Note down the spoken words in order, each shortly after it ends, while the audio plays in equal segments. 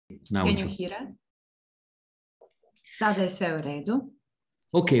Now Can you hear us? Sada je sve u redu.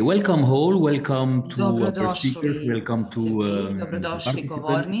 Okay, welcome all, welcome to our speakers, Dobrodošli welcome to svi, dobrodošli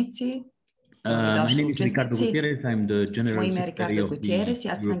govornici, my dobrodošli name is Ricardo učesnici. Gutierrez, I'm the General Moje ime je Secretary Ricardo of the Gutierrez,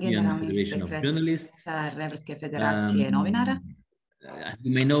 ja sam European generalni Federation of Journalists. sekretar Evropske federacije novinara. As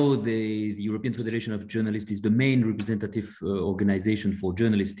you may know, the European Federation of Journalists is the main representative organization for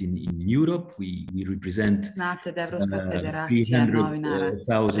journalists in Europe. We represent Znate da Evropska federacija novinara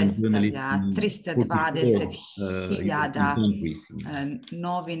predstavlja 320.000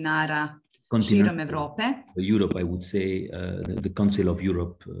 novinara širom Evrope. Europe, I would say, the Council of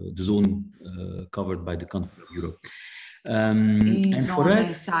Europe, the zone covered by the Council of Europe. And for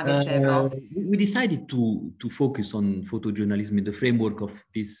us, we decided to focus on photojournalism in the framework of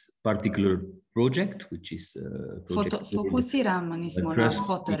this particular project, which is Fokusiramo smo na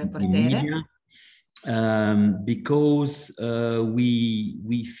fotoreportere. Because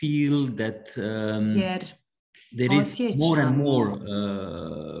we feel that there is more and more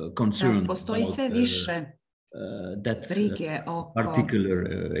concern postoji sve više that oko particular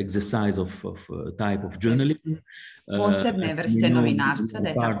exercise of type of journalism, posebne vrste novinarstva, da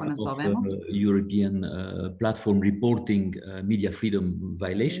je tako nazovemo. European platform reporting media freedom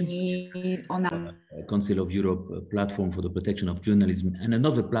violations, Council of Europe platform for the protection of journalism, and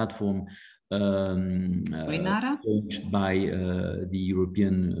another platform launched by the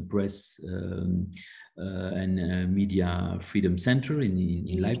European Press and Media Freedom Center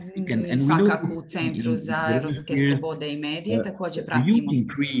in Leipzig. And svakako u Centru za europske slobode i medije također pratimo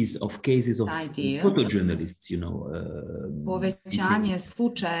increase of cases of photojournalists, you know, povećanje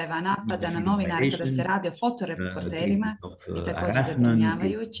slučajeva napada na novinare kada se radi o fotoreporterima i također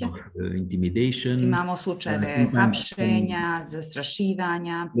zabrinjavajuće. Imamo slučajeve hapšenja,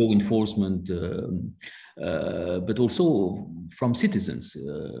 zastrašivanja, law enforcement, but also from citizens,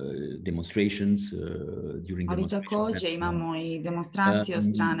 demonstrations during ali također imamo i demonstracije od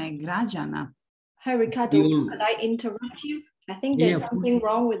strane građana. Hi Ricardo, could I interrupt you? I think there's something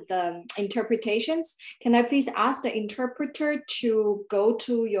wrong with the interpretations. Can I please ask the interpreter to go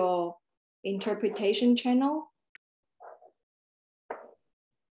to your interpretation channel?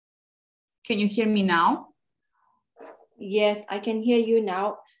 Can you hear me now? Yes, I can hear you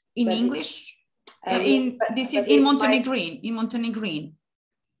now. In English? This is in Montenegrin. In Montenegrin.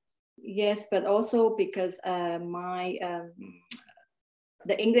 Yes, but also because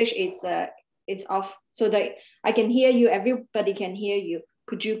the English is off, so that I can hear you. Everybody can hear you.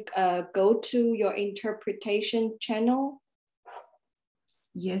 Could you go to your interpretation channel?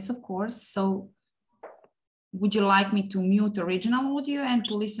 Yes, of course. So, would you like me to mute original audio and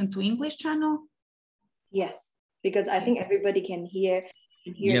to listen to English channel? Yes, because I think everybody can hear.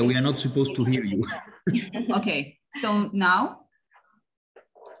 Yeah, we are not supposed to hear you. Okay, so now?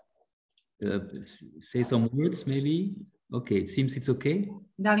 Say some words, maybe. Okay, it seems it's okay.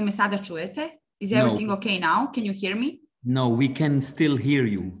 Da li me sada čujete? Is everything okay now? Can you hear me? No, we can still hear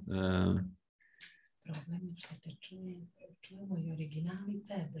you. Problem je što te čujemo i originali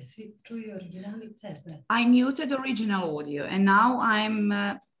tebe. Svi čuju originali tebe. I muted original audio and now I'm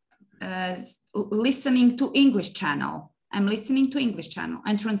listening to English channel. I'm listening to English channel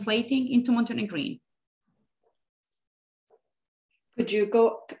and translating into Montenegrin. Could you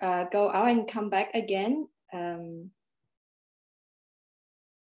go out and come back again?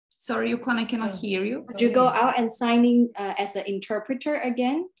 Sorry, Yuklana, I cannot hear you. Could you go out and sign in as an interpreter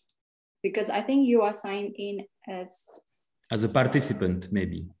again? Because I think you are signed in as a participant,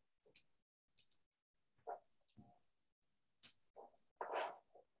 maybe.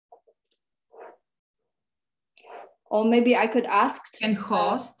 Or maybe I could ask. Can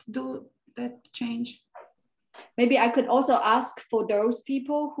host do that change? Maybe I could also ask for those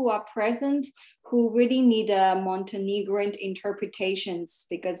people who are present who really need Montenegrin interpretations,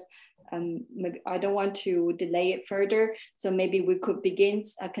 because maybe I don't want to delay it further. So maybe we could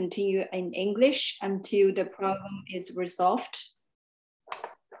continue in English until the problem is resolved.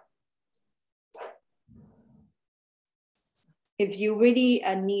 If you really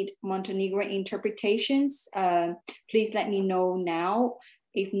need Montenegrin interpretations, please let me know now.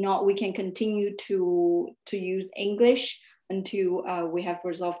 If not, we can continue to use English until we have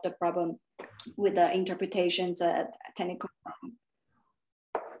resolved the problem with the interpretations technical problem.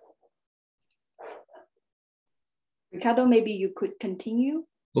 Ricardo, maybe you could continue.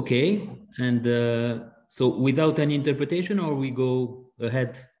 Okay, and so without any interpretation, or we go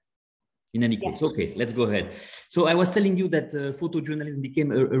ahead in any case? Okay, let's go ahead. So I was telling you that photojournalism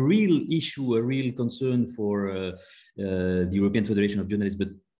became a real issue, a real concern for the European Federation of Journalists, but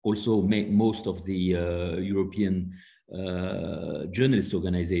also most of the European journalist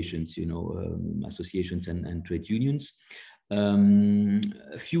organizations, associations and trade unions.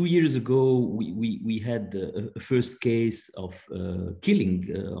 A few years ago, we had a first case of killing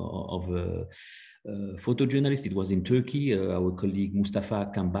of a photojournalist. It was in Turkey. Our colleague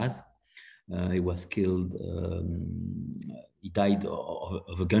Mustafa Kambaz. He was killed. He died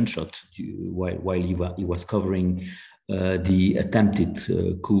of a gunshot while he was covering the attempted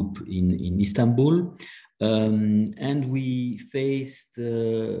coup in Istanbul. And we faced,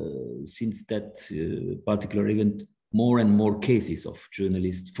 since that particular event, more and more cases of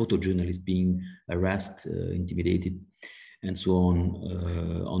journalists, photojournalists being harassed, intimidated, and so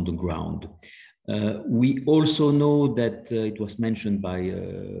on the ground. We also know that it was mentioned by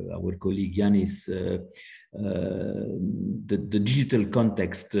our colleague Yanis, the digital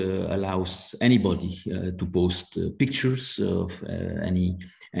context allows anybody to post pictures of any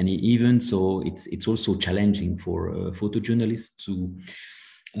event. So it's also challenging for photojournalists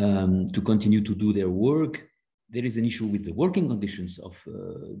to continue to do their work. There is an issue with the working conditions of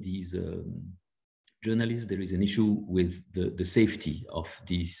these journalists. There is an issue with the safety of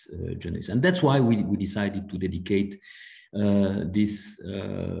these journalists. And that's why we decided to dedicate this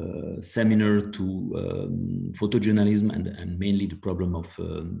seminar to photojournalism and mainly the problem of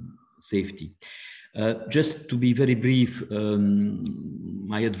safety. Just to be very brief,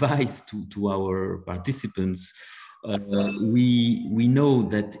 my advice to our participants, we know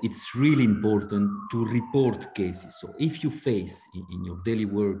that it's really important to report cases. So if you face in your daily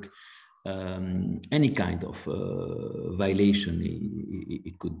work any kind of violation,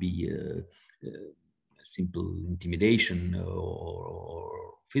 it could be simple intimidation or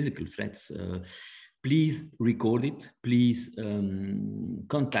physical threats, please record it. Please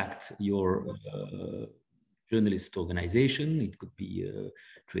contact your journalist organization. It could be a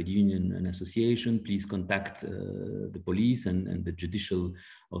trade union, an association. Please contact the police and the judicial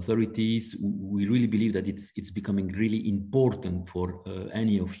authorities. We really believe that it's becoming really important for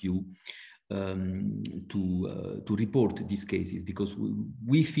any of you to report these cases, because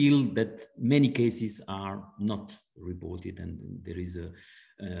we feel that many cases are not reported and there is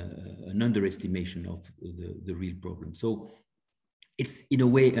an underestimation of the real problem. So it's in a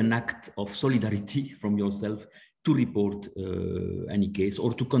way an act of solidarity from yourself to report any case,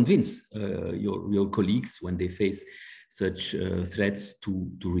 or to convince your colleagues when they face such threats to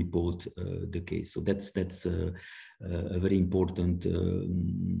report the case. So that's a very important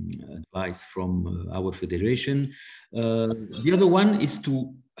advice from our federation. The other one is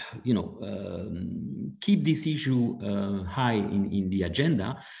to, keep this issue high in the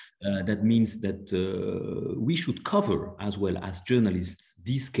agenda. That means that we should cover, as well as journalists,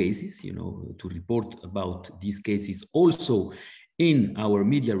 these cases, to report about these cases also in our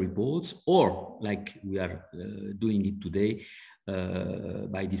media reports, or like we are doing it today,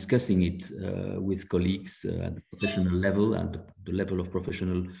 by discussing it with colleagues at the professional level and the level of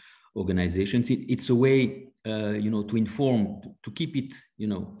professional organizations. It's a way, to inform, to keep it,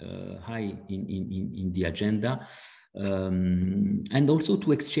 high in the agenda. And also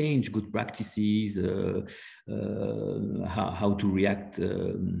to exchange good practices, how to react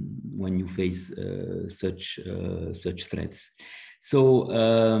when you face such threats. So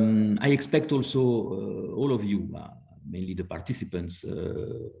I expect also all of you, mainly the participants,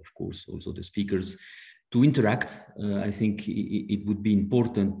 of course, also the speakers, to interact. I think it would be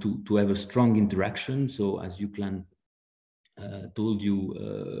important to have a strong interaction. So as Juklan told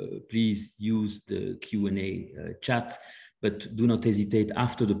you, please use the Q&A chat, but do not hesitate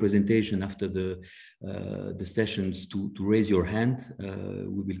after the presentation, after the sessions, to raise your hand.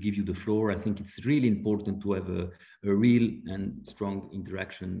 We will give you the floor. I think it's really important to have a real and strong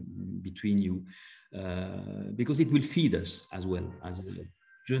interaction between you, because it will feed us as well. As a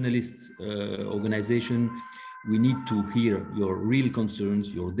journalist organization, we need to hear your real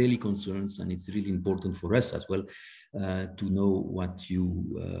concerns, your daily concerns, and it's really important for us as well to know what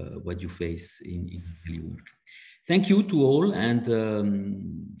you face in daily work. Thank you to all, and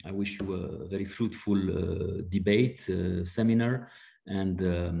I wish you a very fruitful debate seminar. And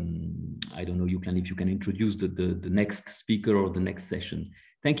I don't know, if you can introduce the next speaker or the next session.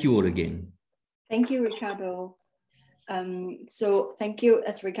 Thank you all again. Thank you, Ricardo. So thank you,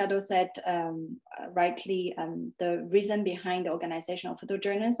 as Ricardo said rightly, the reason behind the organization of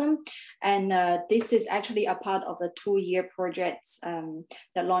photojournalism. And this is actually a part of a 2-year project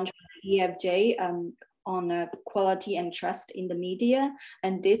that launched by EFJ on quality and trust in the media.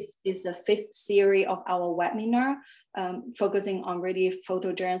 And this is the 5th series of our webinar, focusing on really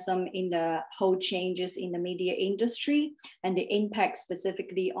photojournalism in the whole changes in the media industry and the impact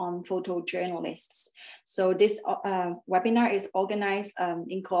specifically on photojournalists. So this webinar is organized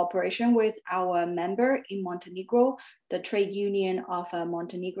in cooperation with our member in Montenegro, the trade union of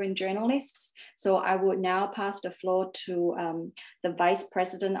Montenegrin journalists. So I would now pass the floor to the vice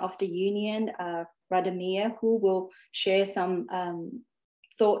president of the union, Radomir, who will share some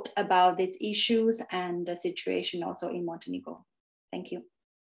thought about these issues and the situation also in Montenegro. Thank you.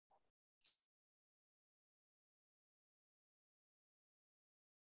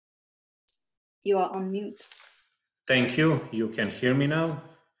 You are on mute. Thank you. You can hear me now.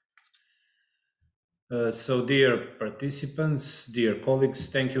 So dear participants, dear colleagues,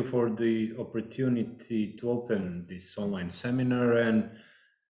 thank you for the opportunity to open this online seminar and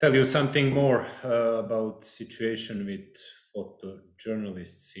tell you something more about situation with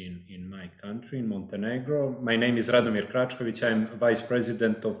photojournalists in my country, in Montenegro. My name is Radomir Kračković. I'm Vice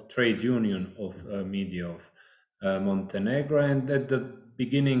President of Trade Union of Media of Montenegro. And at the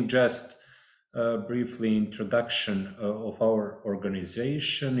beginning, just briefly introduction of our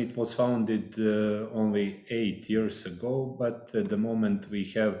organization. It was founded only 8 years ago, but at the moment we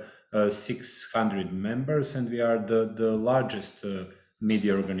have 600 members, and we are the largest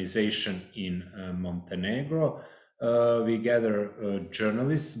media organization in Montenegro. We gather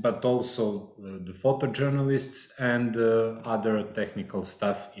journalists, but also the photojournalists and other technical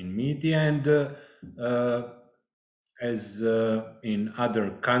staff in media. And as in other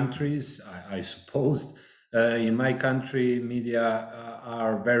countries, I suppose, in my country, media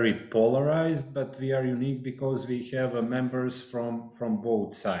are very polarized, but we are unique because we have members from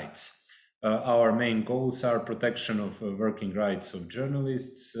both sides. Our main goals are protection of working rights of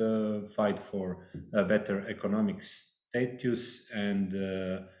journalists, fight for a better economic status, and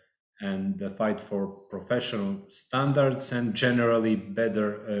the fight for professional standards and generally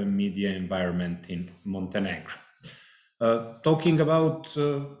better media environment in Montenegro. Talking about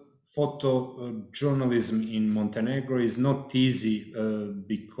photojournalism in Montenegro is not easy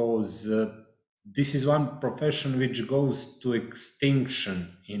because this is one profession which goes to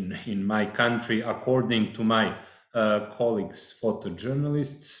extinction in my country, according to my colleagues,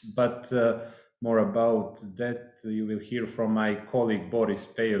 photojournalists. But more about that you will hear from my colleague Boris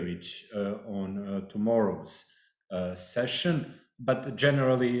Pejovic on tomorrow's session. But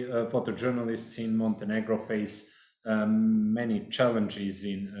generally, photojournalists in Montenegro face many challenges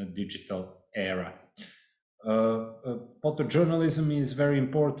in a digital era. Photojournalism is very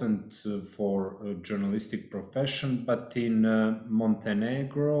important for journalistic profession, but in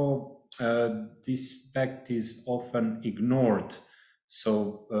Montenegro, this fact is often ignored.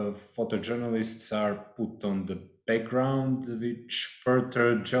 So photojournalists are put on the background, which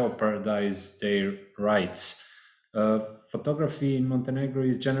further jeopardize their rights. Photography in Montenegro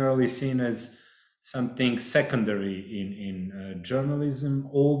is generally seen as something secondary in journalism,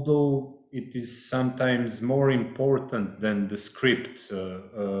 although it is sometimes more important than the script,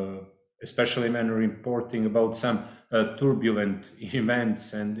 especially when reporting about some turbulent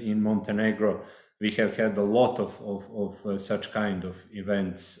events. And in Montenegro, we have had a lot of such kind of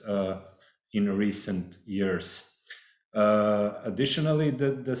events in recent years. Additionally,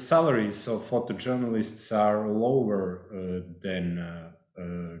 the salaries of photojournalists are lower than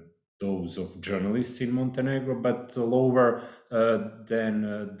those of journalists in Montenegro, but lower than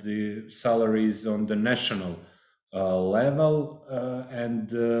the salaries on the national level. And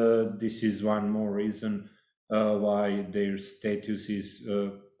this is one more reason why their status is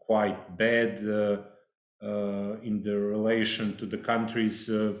quite bad in the relation to the countries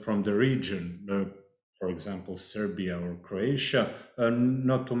from the region, for example, Serbia or Croatia,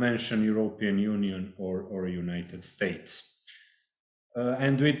 not to mention European Union or United States.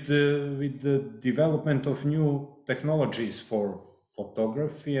 And with the development of new technologies for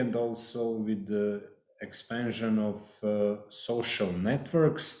photography, and also with the expansion of social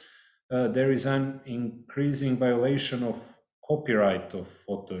networks, there is an increasing violation of copyright of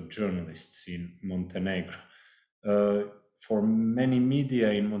photojournalists in Montenegro. For many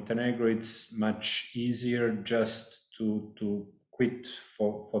media in Montenegro, it's much easier just to quit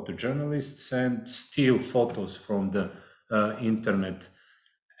photojournalists and steal photos from the internet,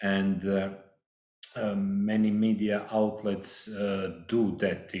 and many media outlets do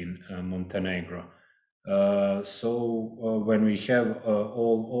that in Montenegro. So when we have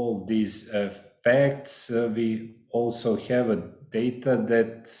all these facts, we also have a data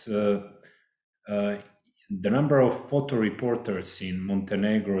that the number of photo reporters in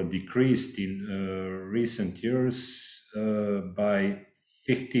Montenegro decreased in recent years by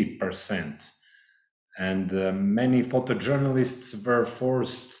 50%. And many photojournalists were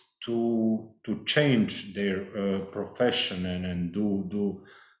forced to change their profession and do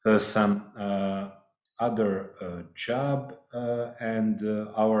some other job, and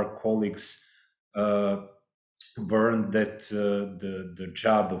our colleagues learned that the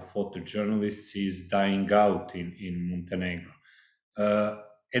job of photojournalists is dying out in Montenegro.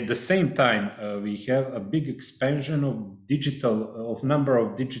 At the same time, we have a big expansion of number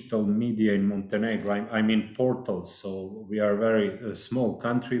of digital media in Montenegro. I mean portals. So we are a very small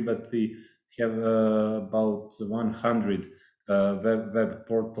country, but we have about 100 web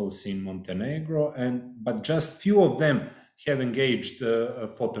portals in Montenegro, but just few of them have engaged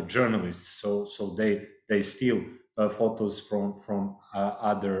photojournalists. So they steal photos from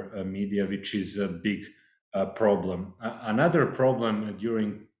other media, which is a big problem. Another problem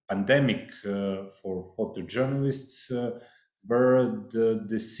during pandemic for photojournalists were the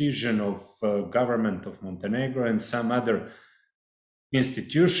decision of government of Montenegro and some other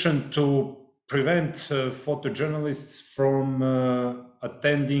institution to prevent photojournalists from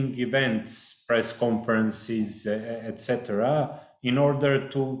attending events, press conferences, etc., in order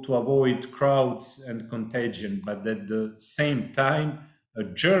to avoid crowds and contagion. But at the same time,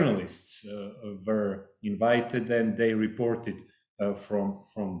 journalists were invited and they reported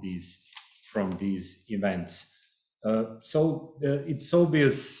from these events. So it's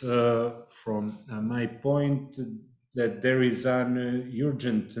obvious from my point that there is an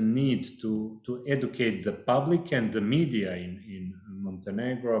urgent need to educate the public and the media in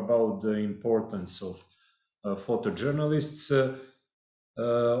Montenegro about the importance of photojournalists.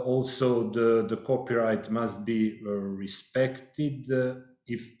 Also, the copyright must be respected.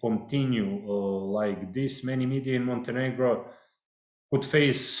 If continue like this, many media in Montenegro could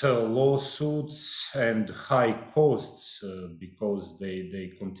face lawsuits and high costs because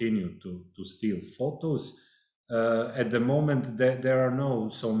they continue to steal photos. At the moment, there are no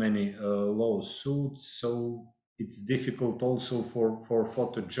so many lawsuits, so it's difficult also for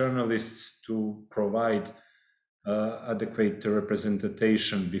photojournalists to provide adequate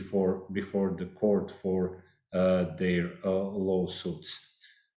representation before the court for their lawsuits.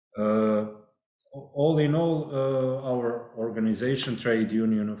 All in all, our organization, Trade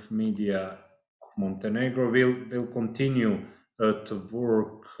Union of Media of Montenegro, will continue to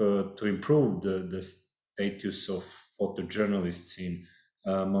work to improve the status of photojournalists in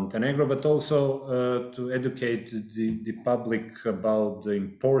Montenegro, but also to educate the public about the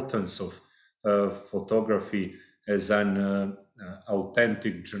importance of photography as an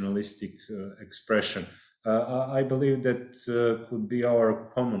authentic journalistic expression. I believe that could be our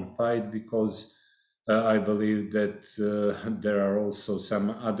common fight, because I believe that there are also some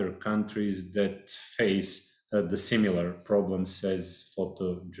other countries that face the similar problems as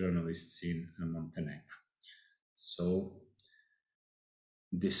photojournalists in Montenegro. So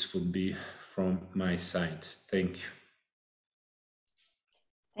this would be from my side. Thank you.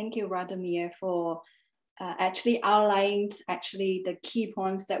 Thank you, Radomir, for actually outlined the key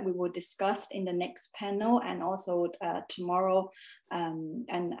points that we will discuss in the next panel and also tomorrow.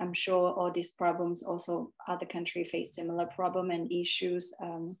 And I'm sure all these problems, also other countries face similar problem and issues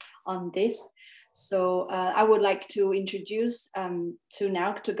on this. So I would like to introduce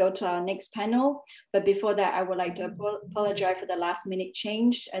to go to our next panel. But before that, I would like to apologize for the last minute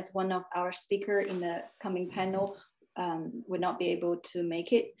change, as one of our speakers in the coming panel would not be able to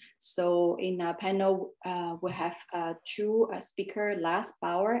make it. So in our panel, we have two speakers, Lars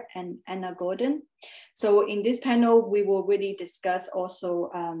Bauer and Anna Gordon. So in this panel, we will really discuss also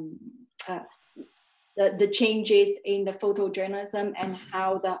the changes in the photojournalism and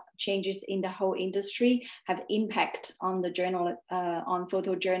how the changes in the whole industry have impact on the on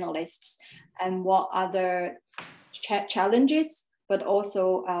photojournalists, and what other challenges, but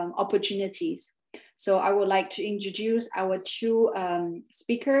also opportunities. So I would like to introduce our two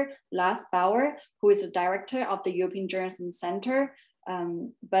speakers, Lars Bauer, who is the director of the European Journalism Center,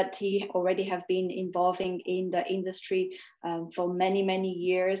 but he already have been involving in the industry for many, many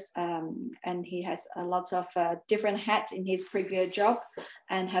years, and he has lots of different hats in his previous job,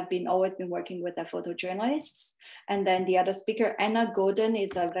 and have always been working with the photojournalists. And then the other speaker, Anna Gordon,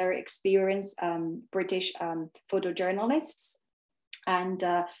 is a very experienced British photojournalist. And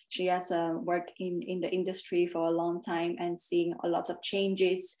she has worked in the industry for a long time and seeing a lot of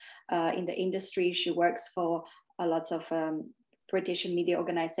changes in the industry. She works for a lot of British media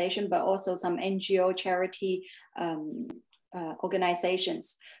organization, but also some NGO charity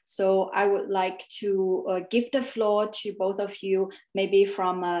organizations. So I would like to give the floor to both of you, maybe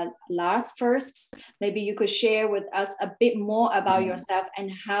from Lars first. Maybe you could share with us a bit more about yourself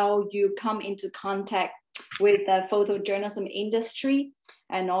and how you come into contact with the photojournalism industry,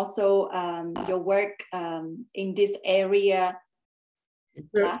 and also your work in this area.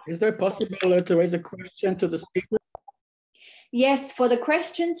 Is there possible to raise a question to the speaker? Yes, for the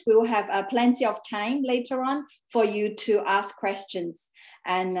questions, we will have plenty of time later on for you to ask questions,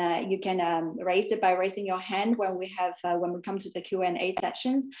 and you can raise it by raising your hand when we come to the Q&A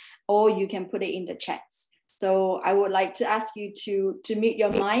sessions, or you can put it in the chats. So I would like to ask you to mute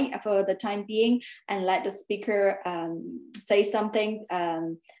your mic for the time being and let the speaker say something,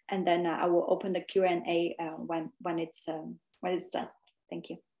 and then I will open the Q&A when it's done. Thank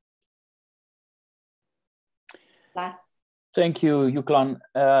you. Lars. Thank you, Yuklan,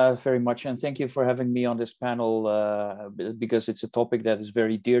 very much. And thank you for having me on this panel, because it's a topic that is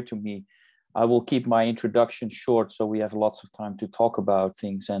very dear to me. I will keep my introduction short so we have lots of time to talk about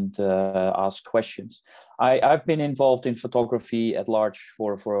things and ask questions. I've been involved in photography at large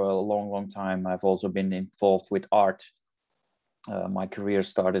for a long time. I've also been involved with art. My career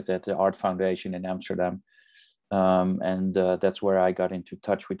started at the Art Foundation in Amsterdam. And that's where I got into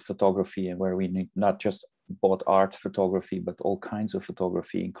touch with photography, and where we not just bought art photography, but all kinds of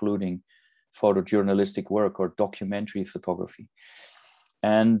photography, including photojournalistic work or documentary photography.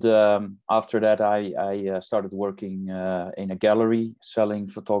 And after that, I started working in a gallery selling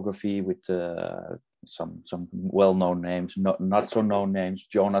photography with some well-known names, not so known names,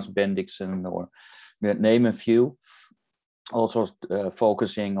 Jonas Bendixen, or name a few. Also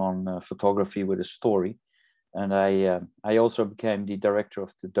focusing on photography with a story. And I also became the director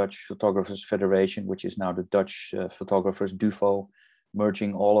of the Dutch Photographers Federation, which is now the Dutch Photographers DUFO,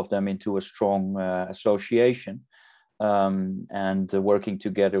 merging all of them into a strong association, and working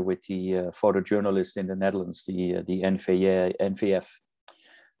together with the photojournalists in the Netherlands, the NVF.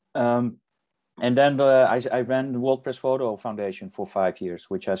 And then I ran the World Press Photo Foundation for 5 years,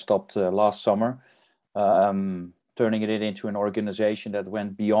 which I stopped last summer. Turning it into an organization that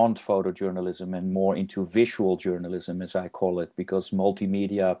went beyond photojournalism and more into visual journalism, as I call it, because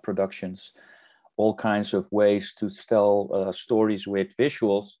multimedia productions, all kinds of ways to tell stories with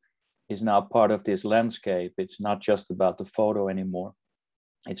visuals is now part of this landscape. It's not just about the photo anymore.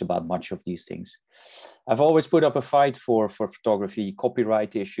 It's about much of these things. I've always put up a fight for photography,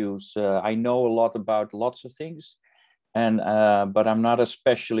 copyright issues. I know a lot about lots of things. But I'm not a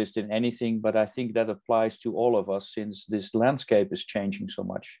specialist in anything, but I think that applies to all of us since this landscape is changing so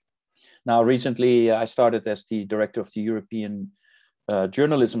much. Now, recently, I started as the director of the European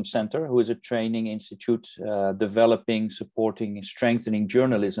Journalism Center, who is a training institute developing, supporting, strengthening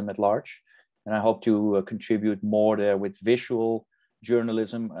journalism at large. And I hope to contribute more there with visual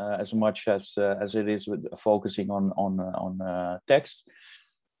journalism as much as it is with focusing on text.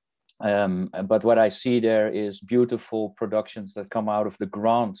 But what I see there is beautiful productions that come out of the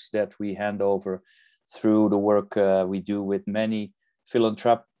grants that we hand over through the work we do with many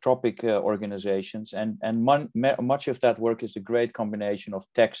philanthropic organizations. And much of that work is a great combination of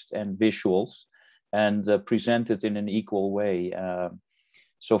text and visuals, and presented in an equal way.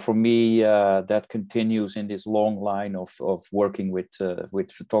 So for me, that continues in this long line of working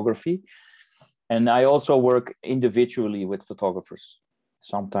with photography. And I also work individually with photographers.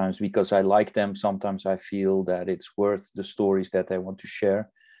 Sometimes because I like them, sometimes I feel that it's worth the stories that they want to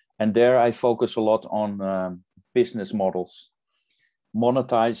share. And there I focus a lot on business models,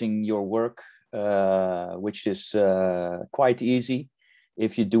 monetizing your work, which is quite easy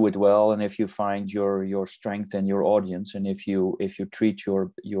if you do it well, and if you find your strength and your audience, and if you treat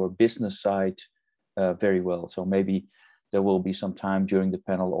your business side very well. So maybe there will be some time during the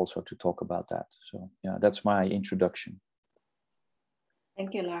panel also to talk about that. So yeah, that's my introduction.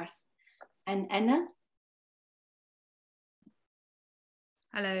 Thank you, Lars. And Anna?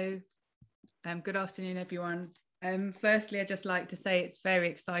 Hello. Good afternoon, everyone. Firstly, I'd just like to say it's very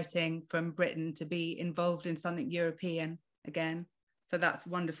exciting from Britain to be involved in something European again. So that's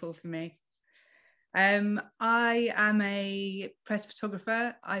wonderful for me. I am a press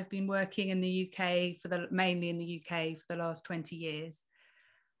photographer. I've been working in the UK, mainly in the UK for the last 20 years.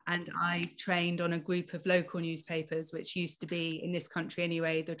 And I trained on a group of local newspapers, which used to be, in this country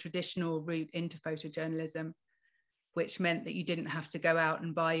anyway, the traditional route into photojournalism, which meant that you didn't have to go out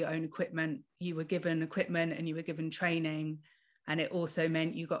and buy your own equipment. You were given equipment and you were given training. And it also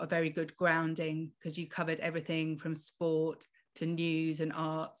meant you got a very good grounding because you covered everything from sport to news and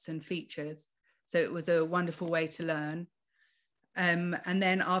arts and features. So it was a wonderful way to learn. And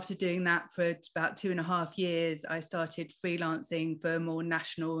then after doing that for about 2.5 years, I started freelancing for more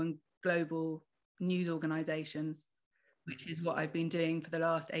national and global news organizations, which is what I've been doing for the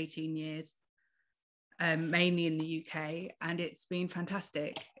last 18 years, mainly in the UK. And it's been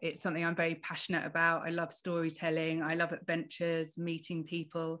fantastic. It's something I'm very passionate about. I love storytelling. I love adventures, meeting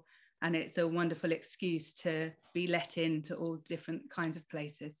people. And it's a wonderful excuse to be let into all different kinds of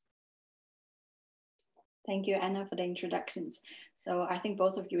places. Thank you, Anna, for the introductions. So I think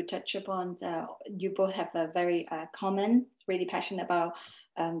both of you touch upon, you both have a very common, really passionate about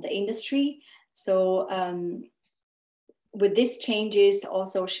the industry. So with these changes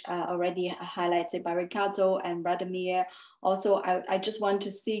also already highlighted by Ricardo and Radomir, also I just want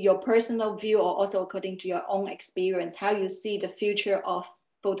to see your personal view, or also according to your own experience, how you see the future of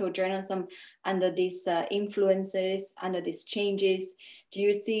photojournalism under these influences, under these changes. Do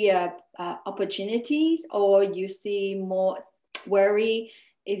you see opportunities, or you see more worry?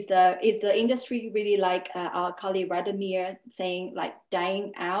 Is the industry really, like our colleague Radomir saying, like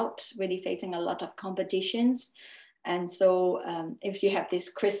dying out, really facing a lot of competitions? And so if you have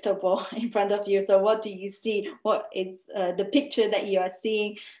this crystal ball in front of you, so what do you see? What is the picture that you are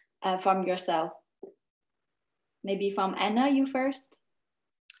seeing from yourself? Maybe from Anna, you first.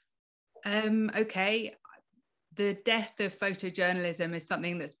 Okay, the death of photojournalism is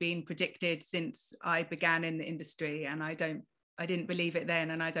something that's been predicted since I began in the industry, and I didn't believe it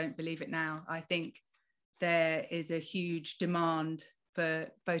then, and I don't believe it now. I think there is a huge demand for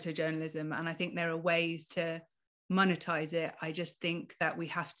photojournalism, and I think there are ways to monetize it. I just think that we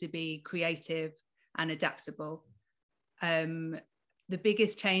have to be creative and adaptable. The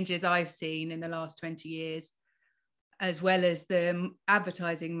biggest changes I've seen in the last 20 years, as well as the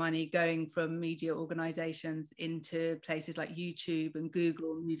advertising money going from media organizations into places like YouTube and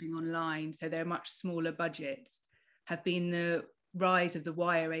Google, moving online, so they're much smaller budgets, have been the rise of the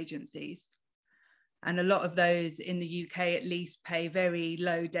wire agencies. And a lot of those in the UK at least pay very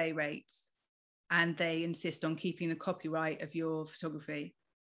low day rates, and they insist on keeping the copyright of your photography.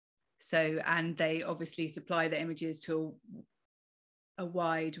 So, and they obviously supply the images to a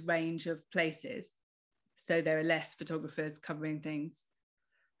wide range of places. So there are less photographers covering things.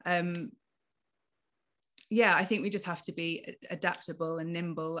 Yeah, I think we just have to be adaptable and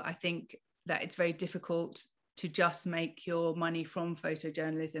nimble. I think that it's very difficult to just make your money from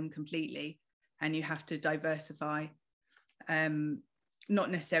photojournalism completely, and you have to diversify, not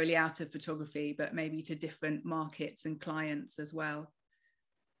necessarily out of photography, but maybe to different markets and clients as well.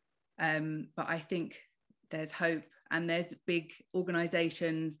 But I think there's hope, and there's big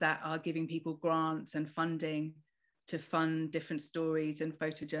organizations that are giving people grants and funding to fund different stories and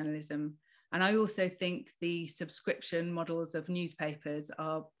photojournalism. And I also think the subscription models of newspapers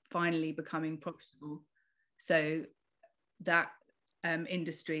are finally becoming profitable. So that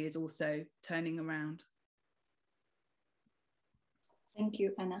industry is also turning around. Thank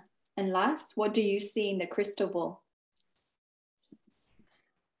you, Anna. And last, what do you see in the crystal ball?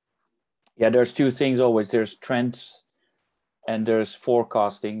 Yeah, there's two things always. There's trends and there's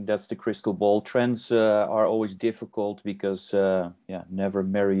forecasting. That's the crystal ball. Trends are always difficult because, never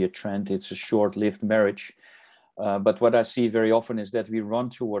marry a trend. It's a short-lived marriage. But what I see very often is that we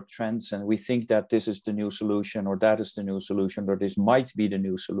run toward trends and we think that this is the new solution, or that is the new solution, or this might be the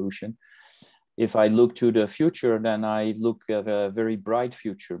new solution. If I look to the future, then I look at a very bright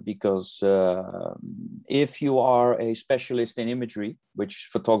future, because if you are a specialist in imagery, which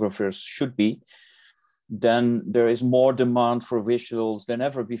photographers should be, then there is more demand for visuals than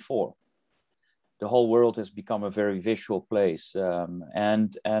ever before. The whole world has become a very visual place,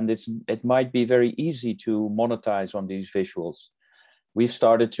 and it might be very easy to monetize on these visuals. We've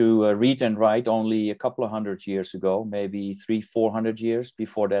started to read and write only a couple of hundred years ago, maybe 300-400 years.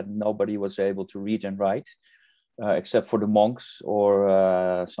 Before that, nobody was able to read and write, except for the monks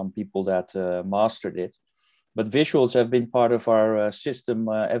or some people that mastered it. But visuals have been part of our system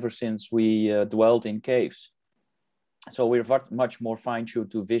ever since we dwelled in caves. So we're much more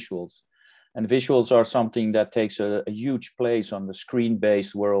fine-tuned to visuals. And visuals are something that takes a huge place on the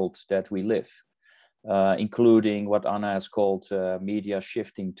screen-based world that we live. Including what Anna has called media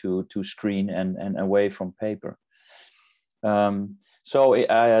shifting to screen and away from paper. So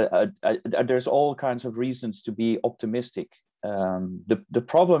there's all kinds of reasons to be optimistic. The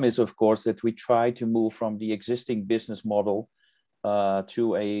problem is, of course, that we try to move from the existing business model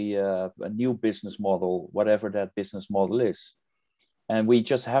to a new business model, whatever that business model is. And we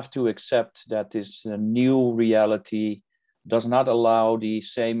just have to accept that this new reality does not allow the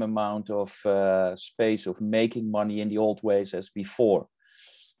same amount of space of making money in the old ways as before.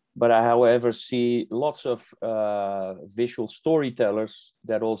 But I, however, see lots of visual storytellers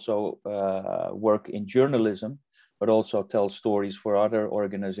that also work in journalism, but also tell stories for other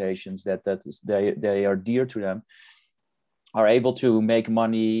organizations that they are dear to them, are able to make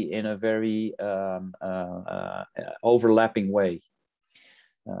money in a very overlapping way.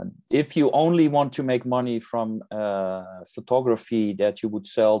 If you only want to make money from photography that you would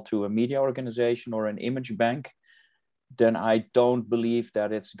sell to a media organization or an image bank, then I don't believe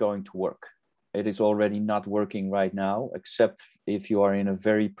that it's going to work. It is already not working right now, except if you are in a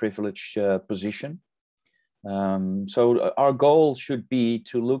very privileged position. So our goal should be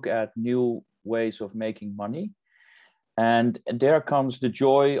to look at new ways of making money. And there comes the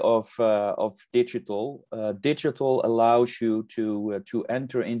joy of digital. Digital allows you to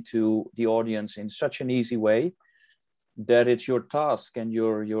enter into the audience in such an easy way that it's your task and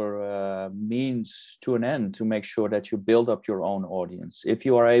your means to an end to make sure that you build up your own audience. If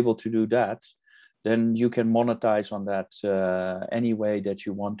you are able to do that, then you can monetize on that any way that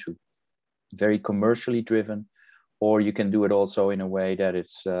you want to. Very commercially driven, or you can do it also in a way that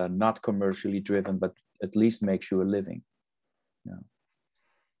it's not commercially driven, but at least makes you a living.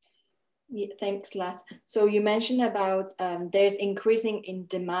 Yeah, thanks, Lars. So you mentioned about there's increasing in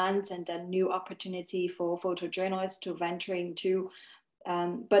demands and a new opportunity for photojournalists to venture into,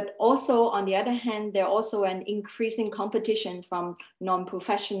 but also on the other hand, there also an increasing competition from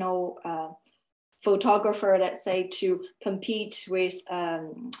non-professional photographer, let's say, to compete with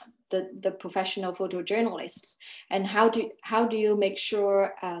the professional photojournalists. And how do you make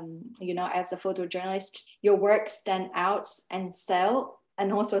sure, you know, as a photojournalist, your work stand out and sell,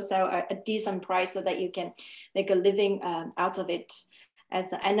 and also sell a decent price so that you can make a living out of it?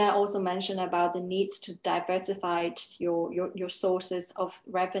 As Anna also mentioned about the needs to diversify your sources of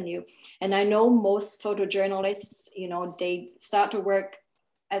revenue. And I know most photojournalists, you know, they start to work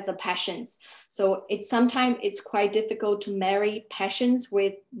as a passions. So sometimes it's quite difficult to marry passions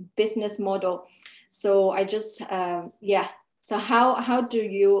with business model. So I just, yeah. So how do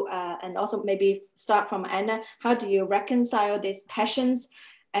you, and also maybe start from Anna, how do you reconcile these passions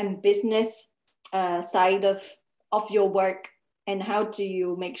and business side of your work? And how do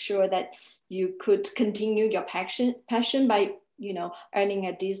you make sure that you could continue your passion by, you know, earning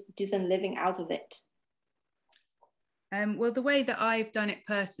a decent living out of it? Well, the way that I've done it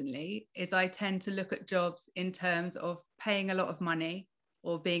personally is I tend to look at jobs in terms of paying a lot of money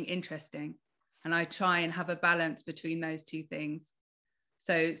or being interesting. And I try and have a balance between those two things.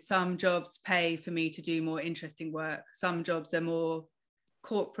 So some jobs pay for me to do more interesting work. Some jobs are more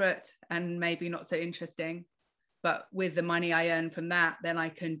corporate and maybe not so interesting. But with the money I earn from that, then I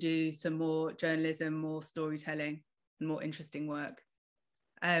can do some more journalism, more storytelling, and more interesting work.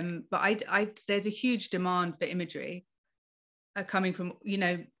 But there's a huge demand for imagery coming from, you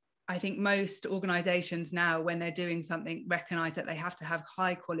know, I think most organizations now, when they're doing something, recognize that they have to have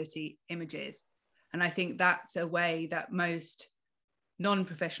high quality images. And I think that's a way that most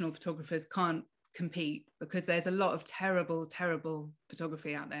non-professional photographers can't compete, because there's a lot of terrible, terrible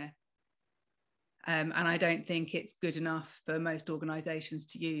photography out there. And I don't think it's good enough for most organizations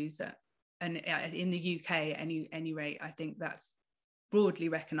to use. And in the UK, at any rate, I think that's broadly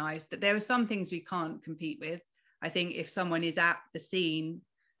recognized, that there are some things we can't compete with. I think if someone is at the scene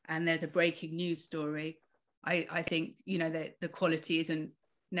and there's a breaking news story, I think, you know, that the quality isn't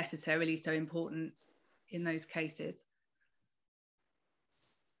necessarily so important in those cases.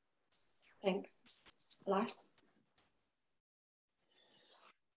 Thanks. Lars?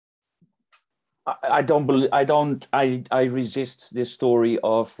 I resist this story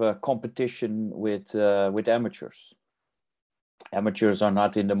of competition with amateurs. Amateurs are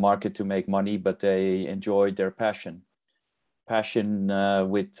not in the market to make money, but they enjoy their passion. Passion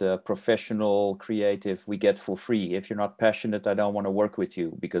with professional creative, we get for free. If you're not passionate, I don't want to work with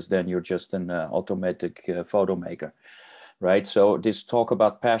you, because then you're just an automatic photo maker, right? So this talk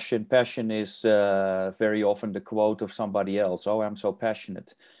about passion is very often the quote of somebody else. Oh, I'm so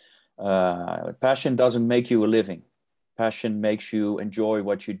passionate. Passion doesn't make you a living. Passion makes you enjoy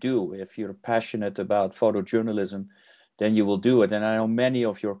what you do. If you're passionate about photojournalism, then you will do it. And I know many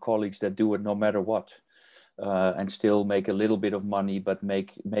of your colleagues that do it no matter what, and still make a little bit of money, but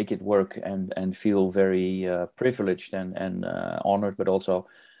make it work and feel very privileged and honored, but also,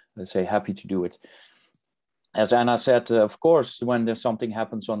 let's say, happy to do it. As Anna said, of course, when there's something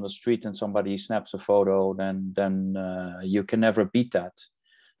happens on the street and somebody snaps a photo, then you can never beat that.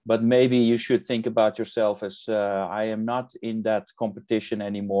 But maybe you should think about yourself as I am not in that competition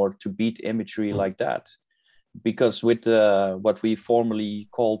anymore to beat imagery like that. Because with what we formerly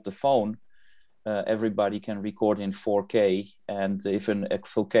called the phone, everybody can record in 4K, and if a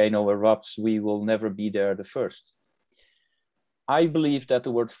volcano erupts, we will never be there the first. I believe that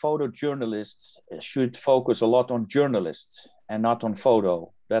the word photojournalists should focus a lot on journalists and not on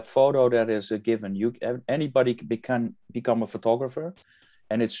photo. That photo, that is a given. Anybody can become a photographer,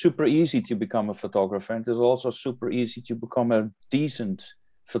 and it's super easy to become a photographer. And it's also super easy to become a decent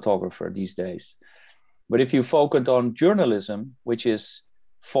photographer these days. But if you focus on journalism, which is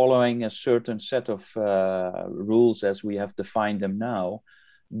following a certain set of rules as we have defined them now,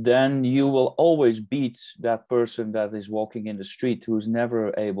 then you will always beat that person that is walking in the street who's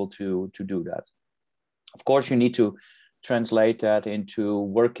never able to do that. Of course, you need to translate that into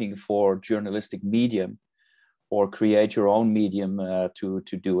working for journalistic medium or create your own medium to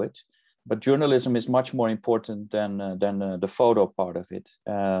do it. But journalism is much more important than the photo part of it.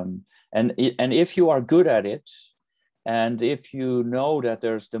 And if you are good at it, and if you know that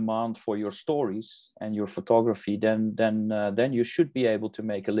there's demand for your stories and your photography, then you should be able to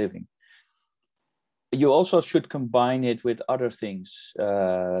make a living. You also should combine it with other things.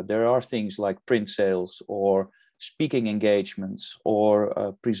 There are things like print sales or speaking engagements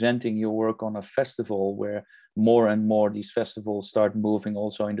or presenting your work on a festival, where more and more these festivals start moving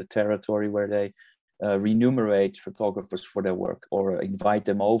also in the territory where they remunerate photographers for their work or invite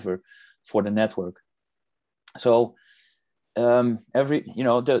them over for the network. So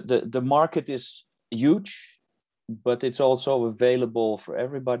the market is huge, but it's also available for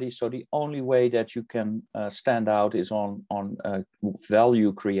everybody. So the only way that you can stand out is on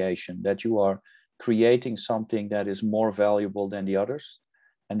value creation, that you are creating something that is more valuable than the others,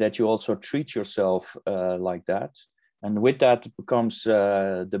 and that you also treat yourself like that. And with that becomes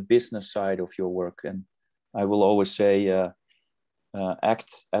the business side of your work. And I will always say,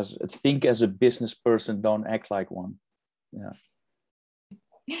 think as a business person, don't act like one. Yeah.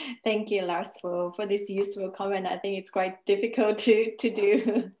 Thank you, Lars, for this useful comment. I think it's quite difficult to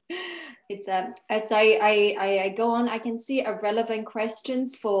do. It's as I go on, I can see a relevant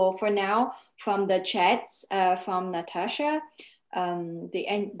questions for now from the chats from Natasha,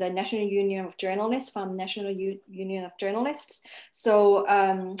 the National Union of Journalists, from National Union of Journalists. So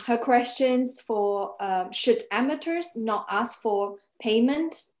her questions for should amateurs not ask for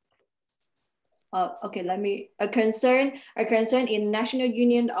payment? Okay, a concern in National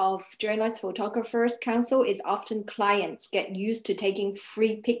Union of Journalists Photographers Council is often clients get used to taking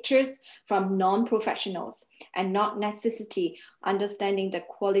free pictures from non-professionals and not necessity understanding the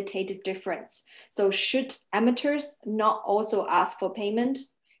qualitative difference. So should amateurs not also ask for payment?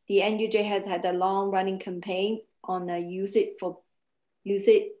 The NUJ has had a long running campaign on use it,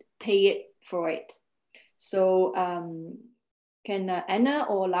 pay it for it. So can Anna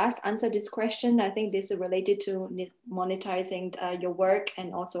or Lars answer this question? I think this is related to monetizing your work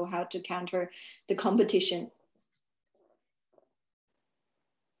and also how to counter the competition.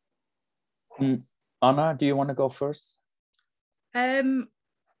 Anna, do you want to go first? Yeah,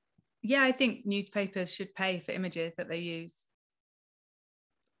 I think newspapers should pay for images that they use.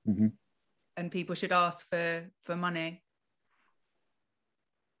 Mm-hmm. And people should ask for money.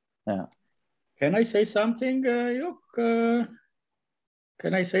 Yeah. Can I say something, Jörg?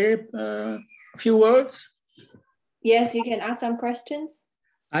 Can I say a few words? Yes, you can ask some questions.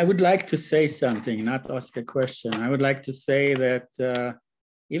 I would like to say something, not ask a question. I would like to say that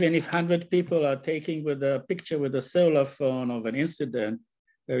even if 100 people are taking with a picture with a solar phone of an incident,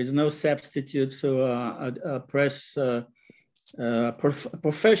 there is no substitute to a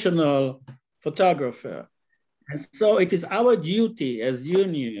professional photographer. And so it is our duty as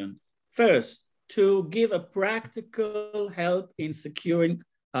union, first, to give a practical help in securing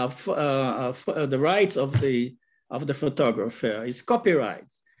the rights of the photographer, his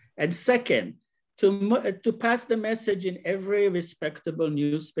copyrights. And second, to pass the message in every respectable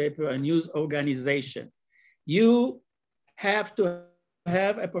newspaper and news organization. You have to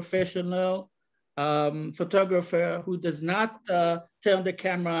have a professional photographer who does not turn the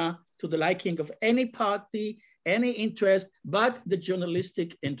camera to the liking of any party, any interest, but the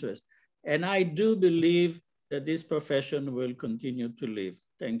journalistic interest. And I do believe that this profession will continue to live.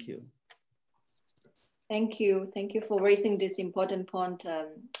 Thank you. Thank you. Thank you for raising this important point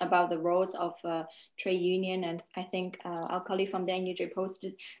about the roles of trade union. And I think our colleague from the NUJ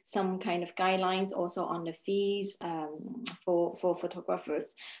posted some kind of guidelines also on the fees for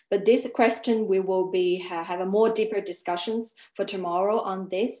photographers. But this question, we will have a more deeper discussions for tomorrow on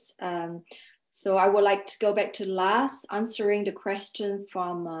this. So I would like to go back to Lars answering the question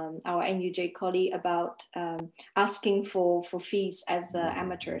from our NUJ colleague about asking for fees as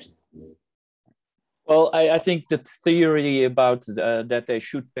amateurs. Well, I think the theory about that they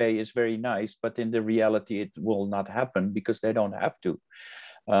should pay is very nice, but in the reality, it will not happen because they don't have to.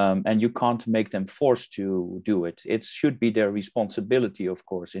 And you can't make them forced to do it. It should be their responsibility, of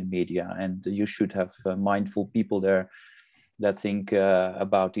course, in media. And you should have mindful people there that think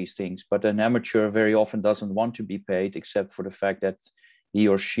about these things. But an amateur very often doesn't want to be paid, except for the fact that he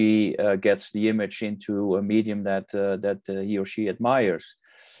or she gets the image into a medium that he or she admires.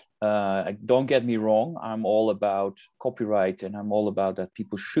 Don't get me wrong, I'm all about copyright and I'm all about that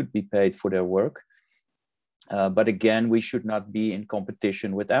people should be paid for their work. But again, we should not be in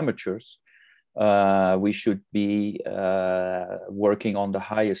competition with amateurs. We should be working on the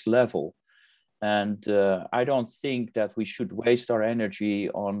highest level. And I don't think that we should waste our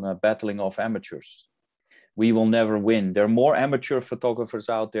energy on battling off amateurs. We will never win. There are more amateur photographers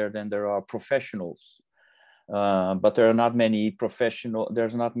out there than there are professionals. But there are not many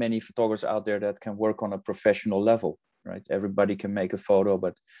there's not many photographers out there that can work on a professional level, right? Everybody can make a photo,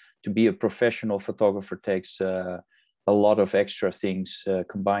 but to be a professional photographer takes a lot of extra things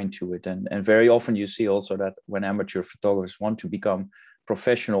combined to it. And very often you see also that when amateur photographers want to become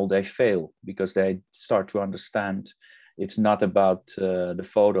professional, they fail because they start to understand it's not about the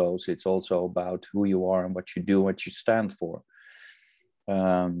photos, it's also about who you are and what you do, what you stand for.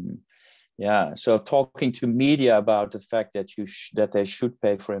 Yeah, so talking to media about the fact that that they should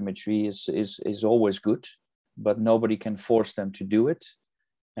pay for imagery is always good, but nobody can force them to do it.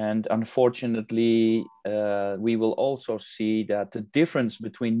 And unfortunately, we will also see that the difference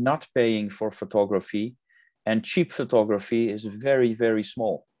between not paying for photography and cheap photography is very, very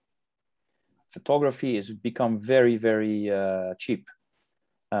small. Photography has become very, very cheap.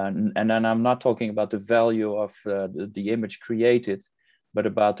 And then I'm not talking about the value of the image created, but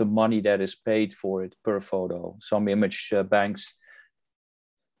about the money that is paid for it per photo. Some image banks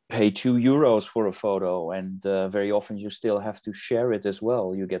pay €2 for a photo, and very often you still have to share it as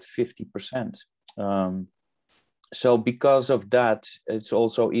well. You get 50%. So because of that, it's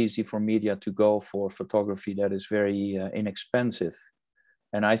also easy for media to go for photography that is very inexpensive.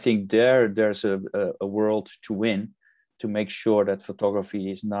 And I think there's a world to win, to make sure that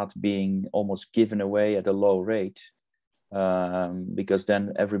photography is not being almost given away at a low rate, because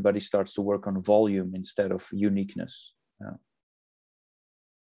then everybody starts to work on volume instead of uniqueness. Yeah.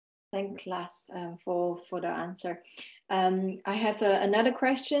 Thanks, Lars, for the answer. I have another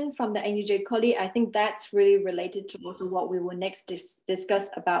question from the NUJ colleague. I think that's really related to also what we will next discuss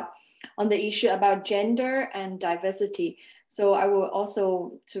about on the issue about gender and diversity. So I will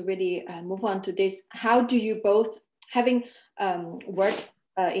also to really move on to this. How do you both, having worked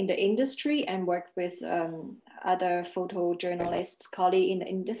in the industry and worked with other photojournalists, colleagues in the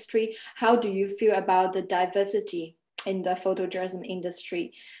industry, how do you feel about the diversity in the photojournalism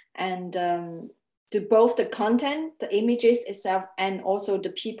industry? And do both the content, the images itself, and also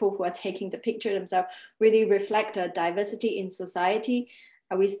the people who are taking the picture themselves really reflect a diversity in society?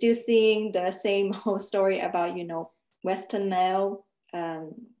 Are we still seeing the same whole story about, you know, Western male,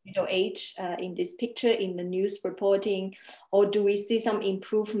 middle age in this picture, in the news reporting, or do we see some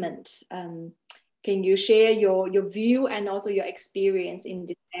improvement? Can you share your view and also your experience in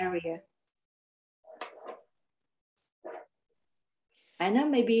this area? Anna,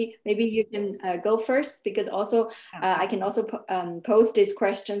 maybe you can go first, because also I can also pose this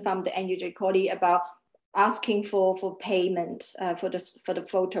question from the NUJ colleague about asking for payment for the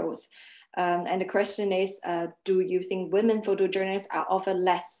photos. And the question is, do you think women photojournalists are offered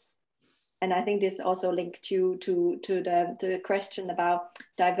less? And I think this also linked to the question about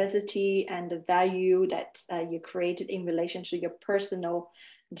diversity and the value that you created in relation to your personal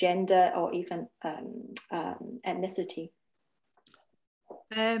gender or even ethnicity.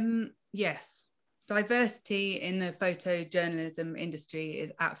 Yes, diversity in the photojournalism industry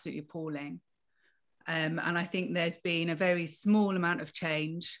is absolutely appalling. And I think there's been a very small amount of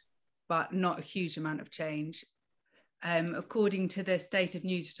change, but not a huge amount of change. According to the State of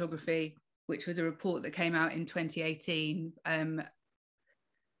News Photography, which was a report that came out in 2018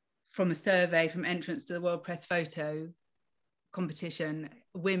 from a survey from entrance to the World Press Photo competition,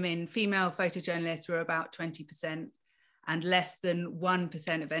 female photojournalists were about 20%, and less than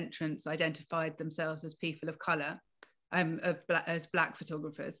 1% of entrants identified themselves as people of colour, as Black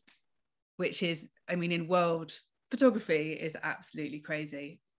photographers, which is, I mean, in world photography is absolutely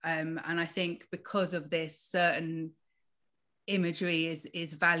crazy. And I think because of this, certain imagery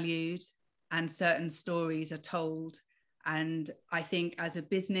is valued and certain stories are told. And I think as a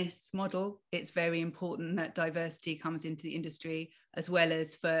business model, it's very important that diversity comes into the industry, as well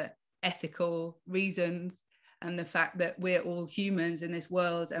as for ethical reasons, and the fact that we're all humans in this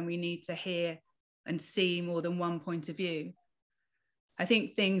world and we need to hear and see more than one point of view. I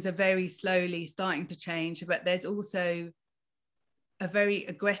think things are very slowly starting to change, but there's also a very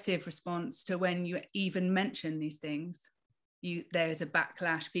aggressive response to when you even mention these things. There's a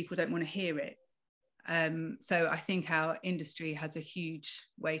backlash, people don't want to hear it. So I think our industry has a huge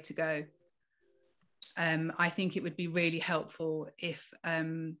way to go. I think it would be really helpful if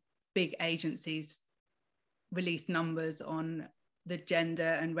big agencies release numbers on the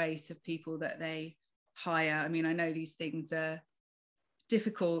gender and race of people that they hire. I mean, I know these things are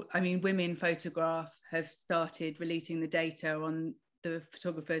difficult. I mean, Women Photograph have started releasing the data on the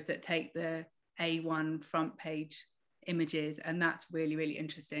photographers that take the A1 front page images, and that's really, really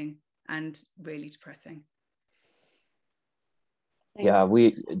interesting and really depressing. Thanks.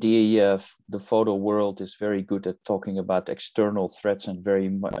 Yeah, the photo world is very good at talking about external threats and very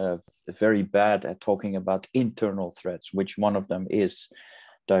bad at talking about internal threats, which one of them is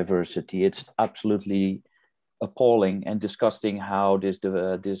diversity. It's absolutely appalling and disgusting how this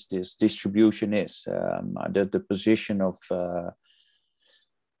distribution is. The position of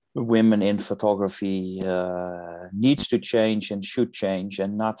women in photography needs to change and should change,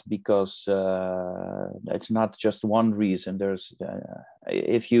 and not because it's not just one reason. There's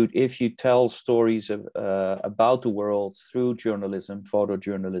if you tell stories about the world through journalism,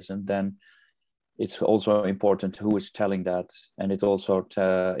 photojournalism, then it's also important who is telling that, and it's also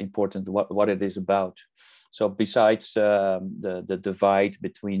important what it is about. So besides the divide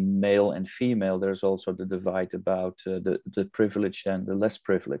between male and female, there's also the divide about the privileged and the less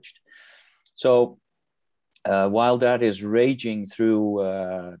privileged. So while that is raging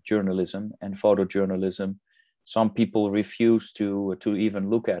through journalism and photojournalism, some people refuse to even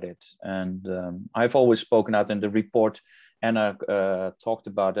look at it. And I've always spoken out in the report, Anna talked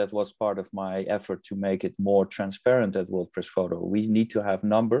about that was part of my effort to make it more transparent at World Press Photo. We need to have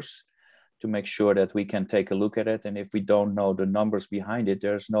numbers to make sure that we can take a look at it. And if we don't know the numbers behind it,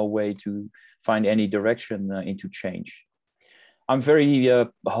 there's no way to find any direction into change. I'm very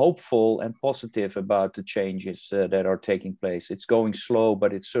hopeful and positive about the changes that are taking place. It's going slow,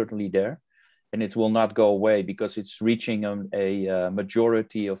 but it's certainly there. And it will not go away because it's reaching a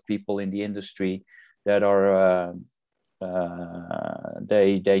majority of people in the industry that are,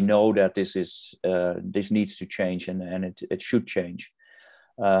 they know that this needs to change, and it should change.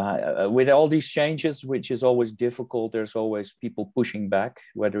 With all these changes, which is always difficult, there's always people pushing back,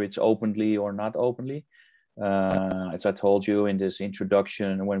 whether it's openly or not openly. As I told you in this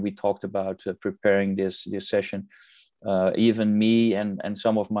introduction, when we talked about preparing this session, even me and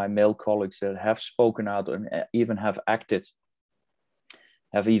some of my male colleagues that have spoken out and even have acted,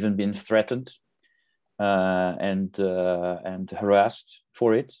 have even been threatened and harassed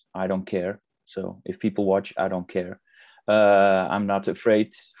for it. I don't care. So if people watch, I don't care. I'm not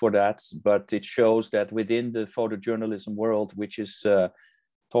afraid for that, but it shows that within the photojournalism world, which is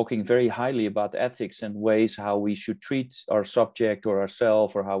talking very highly about ethics and ways how we should treat our subject or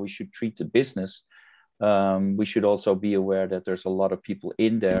ourselves, or how we should treat the business, we should also be aware that there's a lot of people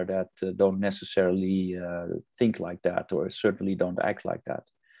in there that don't necessarily think like that, or certainly don't act like that.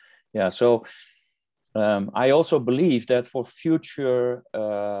 Yeah, so I also believe that for future,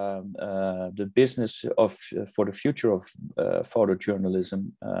 the business for the future of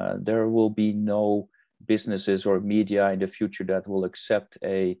photojournalism, there will be no businesses or media in the future that will accept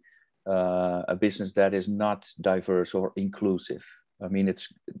a business that is not diverse or inclusive. I mean,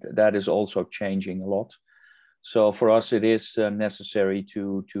 that is also changing a lot. So for us, it is necessary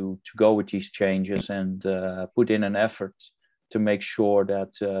to go with these changes and put in an effort to make sure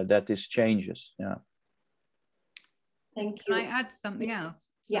that this changes. Yeah. Thank you. Can I add something else?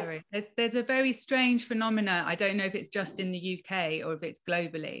 Sorry. Yeah. There's a very strange phenomena. I don't know if it's just in the UK or if it's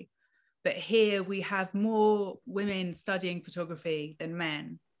globally, but here we have more women studying photography than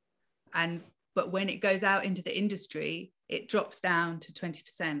men. But when it goes out into the industry, it drops down to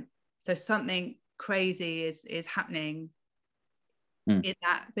 20%. So something crazy is happening in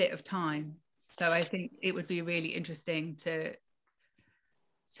that bit of time. So I think it would be really interesting to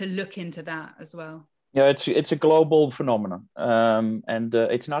look into that as well. Yeah, it's a global phenomenon, and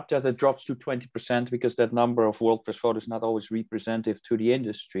it's not that it drops to 20%, because that number of World Press Photo is not always representative to the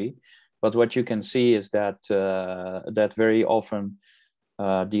industry. But what you can see is that that very often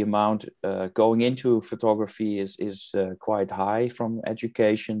the amount going into photography is quite high from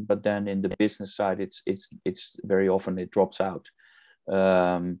education, but then in the business side, it's very often it drops out,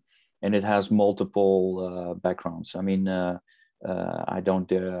 and it has multiple backgrounds. I mean. I don't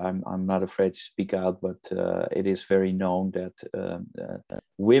dare, I'm not afraid to speak out, but it is very known that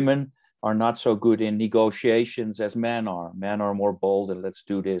women are not so good in negotiations as men are. Men are more bold and let's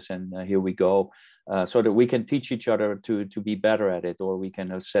do this and here we go, so that we can teach each other to be better at it, or we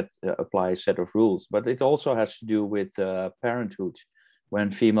can apply a set of rules. But it also has to do with parenthood. When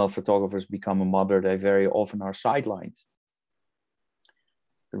female photographers become a mother, they very often are sidelined.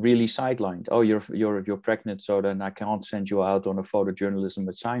 Really sidelined. Oh, you're pregnant, so then I can't send you out on a photojournalism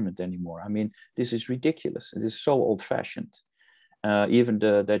assignment anymore. I mean, this is ridiculous. It is so old-fashioned. Even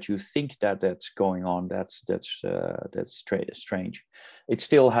that you think that's going on, that's strange. It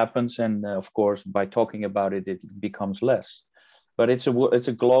still happens, and of course, by talking about it, it becomes less. But it's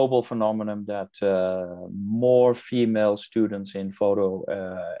a global phenomenon that more female students in photo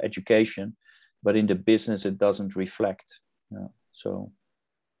education, but in the business it doesn't reflect. So.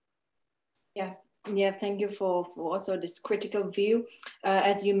 Yeah, thank you for also this critical view.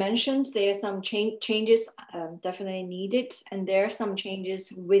 As you mentioned, there are some changes definitely needed, and there are some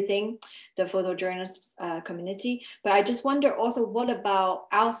changes within the photojournalist community. But I just wonder also, what about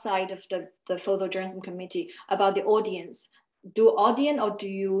outside of the photojournalism community, about the audience? Do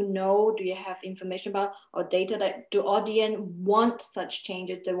you have information about or data that do audience want such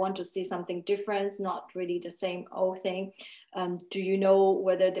changes? They want to see something different, not really the same old thing. Do you know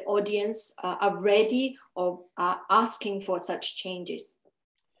whether the audience are ready or are asking for such changes?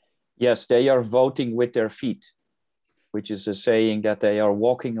 Yes, they are voting with their feet, which is a saying that they are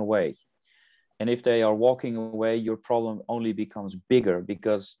walking away. And if they are walking away, your problem only becomes bigger,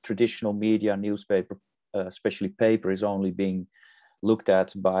 because traditional media, newspaper, especially paper, is only being looked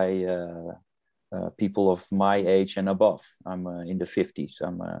at by people of my age and above. I'm in the 50s.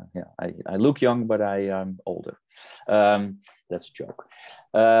 I look young, but I'm older. That's a joke.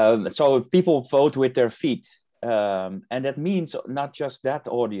 So people vote with their feet. And that means not just that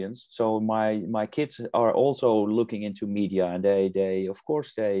audience. So my kids are also looking into media, and they of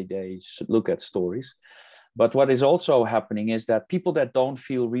course they look at stories. But what is also happening is that people that don't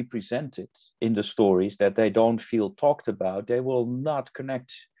feel represented in the stories, that they don't feel talked about, they will not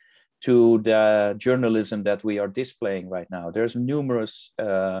connect to the journalism that we are displaying right now. There's numerous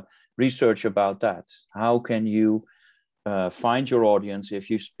research about that. How can you find your audience if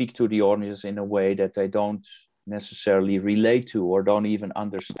you speak to the audience in a way that they don't necessarily relate to, or don't even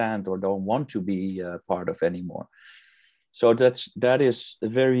understand, or don't want to be part of anymore? So that is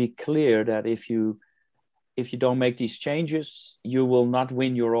very clear, that if you don't make these changes, you will not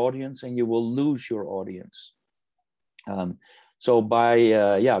win your audience, and you will lose your audience. So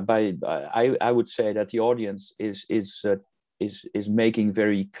I would say that the audience is making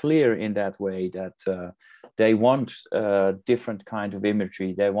very clear in that way that they want different kind of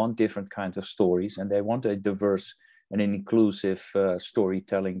imagery, they want different kinds of stories, and they want a diverse and an inclusive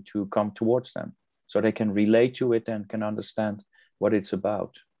storytelling to come towards them, so they can relate to it and can understand what it's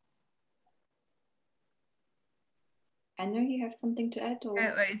about. I know you have something to add. Or...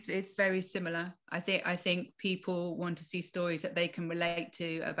 It's very similar. I think people want to see stories that they can relate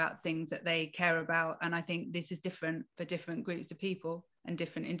to, about things that they care about, and I think this is different for different groups of people and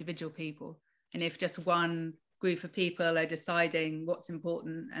different individual people. And if just one group of people are deciding what's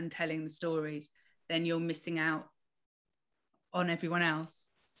important and telling the stories, then you're missing out on everyone else,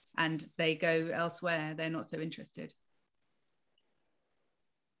 and they go elsewhere. They're not so interested.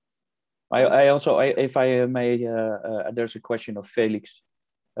 I also, if I may, there's a question of Felix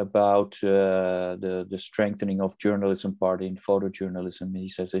about the strengthening of journalism part in photojournalism. He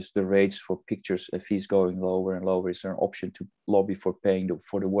says, is the rates for pictures fees going lower and lower? Is there an option to lobby for paying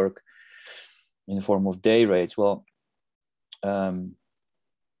for the work in the form of day rates? Well, for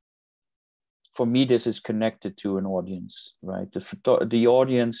me, this is connected to an audience, right? The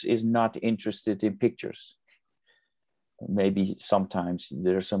audience is not interested in pictures. Maybe sometimes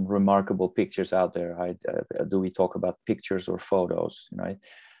there's some remarkable pictures out there. Do we talk about pictures or photos, right?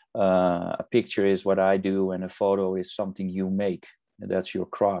 A picture is what I do, and a photo is something you make, and that's your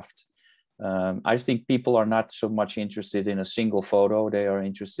craft. I think people are not so much interested in a single photo. They are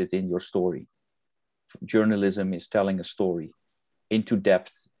interested in your story. Journalism is telling a story into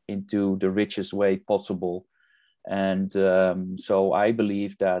depth, into the richest way possible. And so I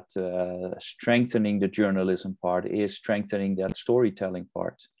believe that strengthening the journalism part is strengthening that storytelling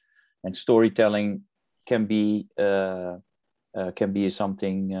part. And storytelling can be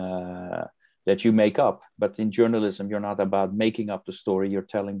something that you make up. But in journalism, you're not about making up the story. You're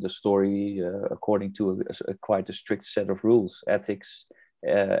telling the story according to quite a strict set of rules, ethics,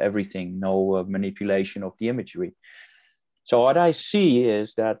 everything, no manipulation of the imagery. So what I see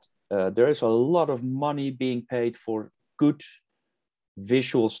is that there is a lot of money being paid for good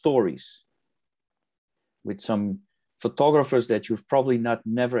visual stories with some photographers that you've probably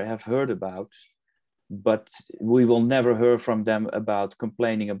never have heard about, but we will never hear from them about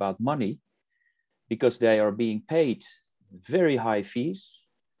complaining about money, because they are being paid very high fees,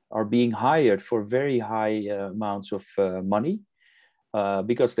 are being hired for very high amounts of money,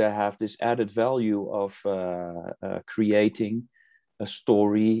 because they have this added value of creating a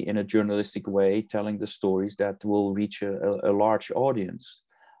story in a journalistic way, telling the stories that will reach a large audience.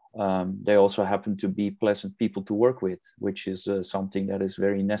 They also happen to be pleasant people to work with, which is something that is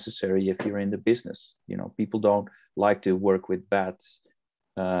very necessary if you're in the business. You know, people don't like to work with bad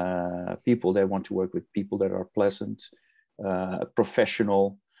people. They want to work with people that are pleasant,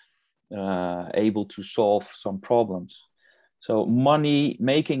 professional, able to solve some problems. So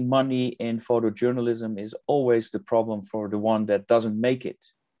making money in photojournalism is always the problem for the one that doesn't make it.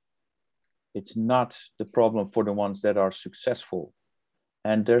 It's not the problem for the ones that are successful.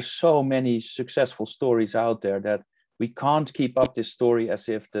 And there's so many successful stories out there that we can't keep up this story as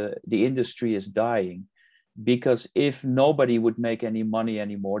if the industry is dying, because if nobody would make any money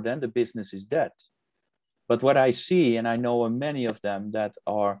anymore, then the business is dead. But what I see, and I know many of them that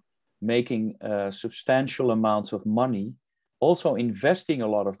are making substantial amounts of money, also investing a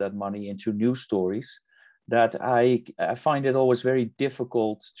lot of that money into news stories, that I find it always very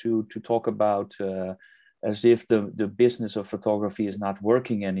difficult to talk about as if the business of photography is not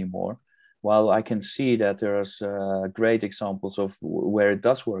working anymore. While I can see that there's great examples of where it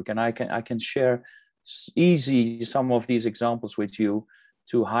does work. And I can share easy some of these examples with you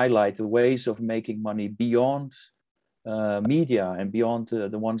to highlight the ways of making money beyond media and beyond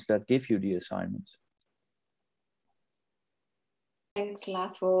the ones that give you the assignment. Thanks,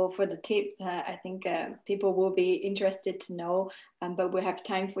 Lars, for the tips. I think people will be interested to know, but we have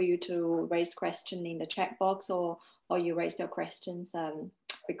time for you to raise questions in the chat box, or you raise your questions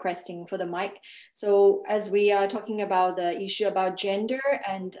requesting for the mic. So as we are talking about the issue about gender,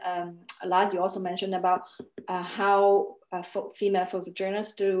 and Lars, you also mentioned about how female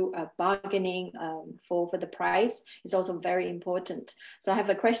photojournalists do bargaining for the price is also very important. So I have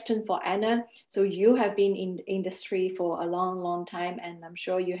a question for Anna. So you have been in the industry for a long time, and I'm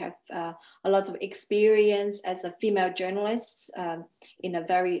sure you have a lot of experience as a female journalist in a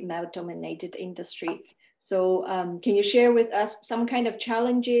very male-dominated industry. So can you share with us some kind of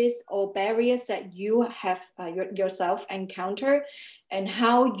challenges or barriers that you have yourself encountered, and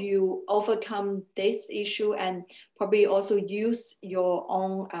how you overcome this issue, and probably also use your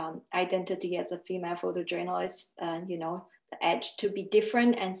own identity as a female photojournalist, you know, the edge to be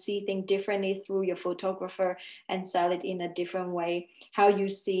different and see things differently through your photographer and sell it in a different way, how you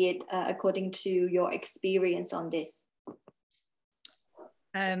see it according to your experience on this?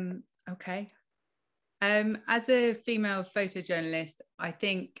 Okay. As a female photojournalist, I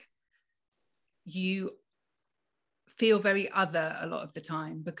think you feel very other a lot of the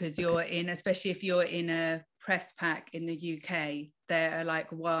time, because you're in, especially if you're in a press pack in the UK, there are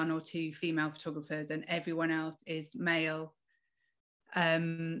like 1 or 2 female photographers and everyone else is male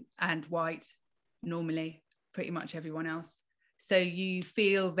and white, normally, pretty much everyone else. So you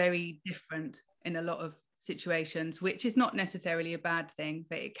feel very different in a lot of situations, which is not necessarily a bad thing,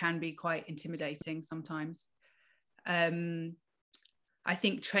 but it can be quite intimidating sometimes. I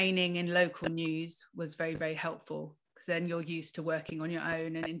think training in local news was very, very helpful, because then you're used to working on your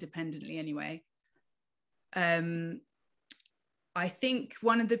own and independently anyway. I think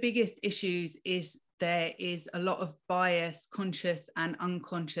one of the biggest issues is there is a lot of bias, conscious and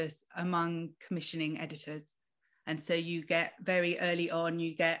unconscious, among commissioning editors. And so you get very early on,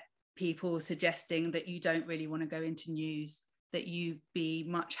 you get people suggesting that you don't really want to go into news, that you be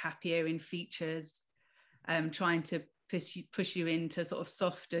much happier in features, trying to push you into sort of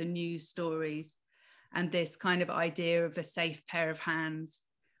softer news stories, and this kind of idea of a safe pair of hands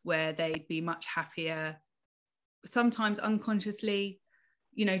where they'd be much happier, sometimes unconsciously,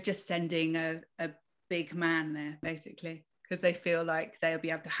 you know, just sending a big man there, basically, because they feel like they'll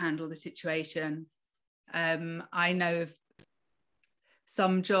be able to handle the situation. I know of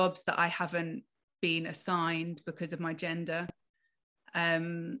some jobs that I haven't been assigned because of my gender. I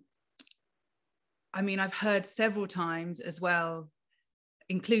mean, I've heard several times as well,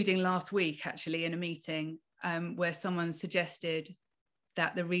 including last week actually in a meeting, where someone suggested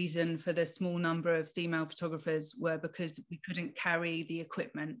that the reason for the small number of female photographers were because we couldn't carry the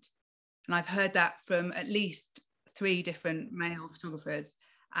equipment. And I've heard that from at least 3 different male photographers.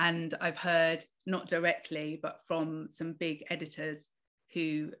 And I've heard, not directly, but from some big editors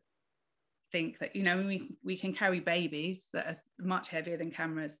who think that, you know, we can carry babies that are much heavier than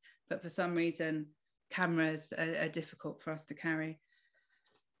cameras, but for some reason cameras are difficult for us to carry.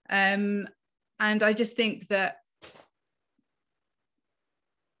 And I just think that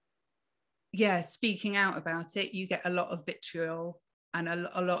yeah, speaking out about it, you get a lot of vitriol, and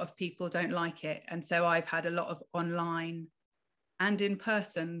a lot of people don't like it. And so I've had a lot of online and in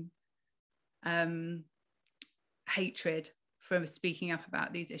person hatred from speaking up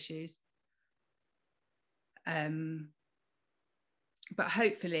about these issues. But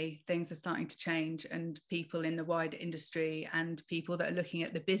hopefully things are starting to change, and people in the wider industry and people that are looking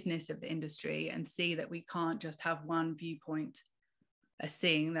at the business of the industry and see that we can't just have one viewpoint are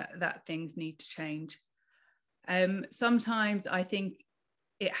seeing that things need to change. Sometimes I think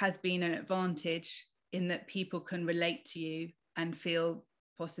it has been an advantage in that people can relate to you and feel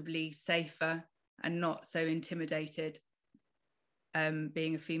possibly safer and not so intimidated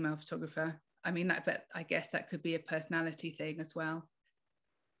being a female photographer. I mean, but I guess that could be a personality thing as well.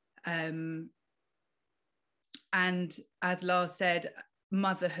 And as Lars said,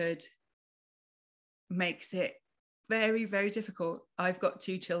 motherhood makes it very, very difficult. I've got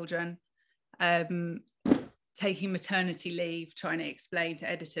 2 children. Taking maternity leave, trying to explain to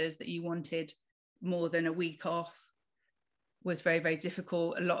editors that you wanted more than a week off was very, very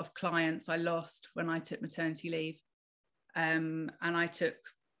difficult. A lot of clients I lost when I took maternity leave. And I took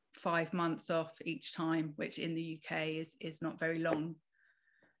 5 months off each time, which in the UK is not very long.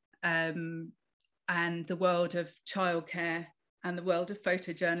 And the world of childcare and the world of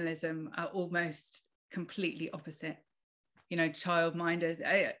photojournalism are almost completely opposite. You know, childminders,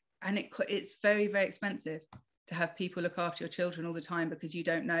 and it's very, very expensive to have people look after your children all the time, because you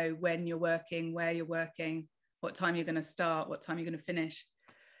don't know when you're working, where you're working, what time you're going to start, what time you're going to finish.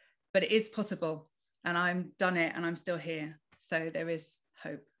 But it is possible, and I've done it, and I'm still here. So there is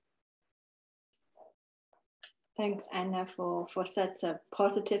hope. Thanks, Anna, for such a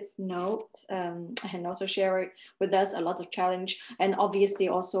positive note, and also share with us a lot of challenge. And obviously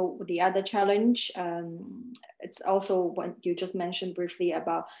also the other challenge, it's also what you just mentioned briefly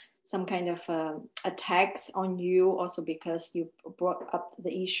about some kind of attacks on you, also because you brought up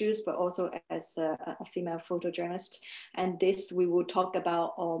the issues, but also as a female photojournalist. And this we will talk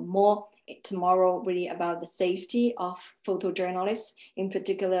about more tomorrow, really about the safety of photojournalists, in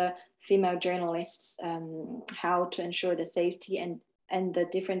particular female journalists, how to ensure the safety and the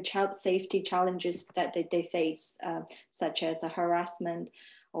different safety challenges that they face, such as harassment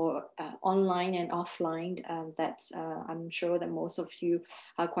or online and offline, that I'm sure that most of you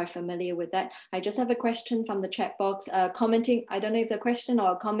are quite familiar with that. I just have a question from the chat box, commenting, I don't know if the question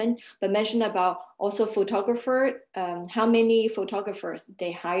or a comment, but mentioned about also photographer, how many photographers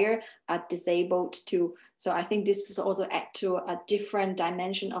they hire are disabled too. So I think this is also add to a different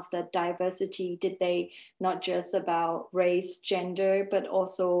dimension of the diversity debate, not just about race, gender, but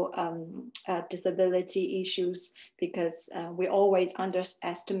also disability issues, because we always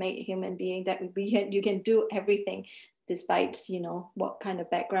underestimate human being that you can do everything despite, you know, what kind of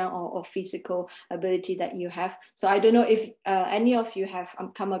background or physical ability that you have. So I don't know if any of you have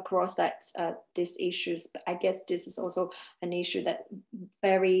come across that these issues, but I guess this is also an issue that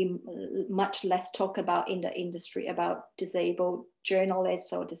very much less talk about in the industry, about disabled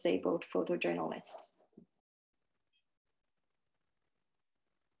journalists or disabled photojournalists.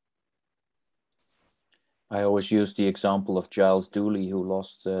 I always use the example of Giles Dooley, who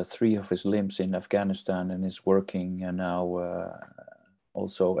lost 3 of his limbs in Afghanistan and is working now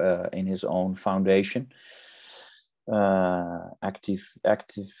also in his own foundation, active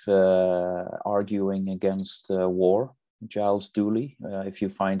arguing against war. Giles Dooley, if you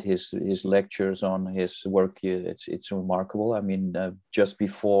find his lectures on his work, it's remarkable. I mean, just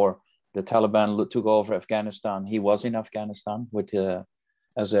before the Taliban took over Afghanistan, he was in Afghanistan with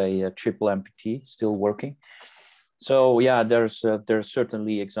as a triple amputee, still working. So yeah, there's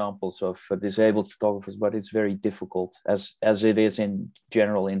certainly examples of disabled photographers, but it's very difficult, as it is in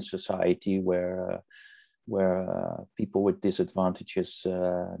general in society, where people with disadvantages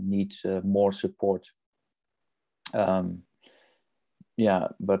need more support. Yeah,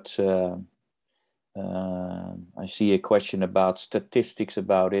 but I see a question about statistics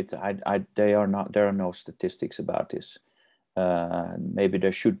about it. There are no statistics about this. Maybe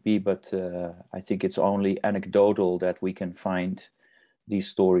there should be, but I think it's only anecdotal that we can find these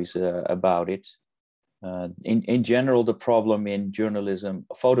stories about it. In general, the problem in journalism,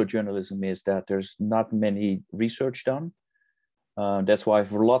 photojournalism, is that there's not many research done. That's why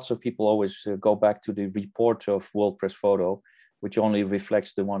lots of people always go back to the report of World Press Photo, which only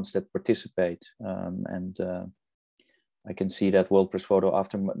reflects the ones that participate. I can see that World Press Photo,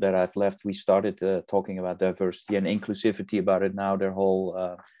 after that I've left, we started talking about diversity and inclusivity about it. Now their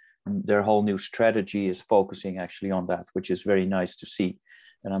whole new strategy is focusing actually on that, which is very nice to see.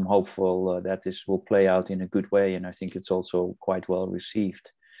 And I'm hopeful that this will play out in a good way. And I think it's also quite well received.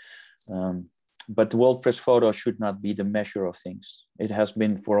 But the World Press Photo should not be the measure of things. It has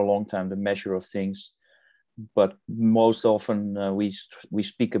been for a long time the measure of things, but most often we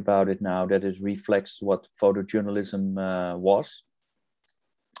speak about it now that it reflects what photojournalism was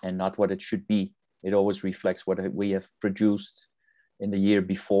and not what it should be. It always reflects what we have produced in the year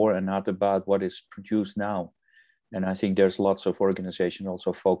before and not about what is produced now. And I think there's lots of organizations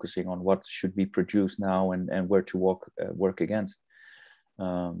also focusing on what should be produced now and where to work against.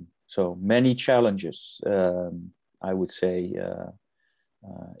 So many challenges, I would say.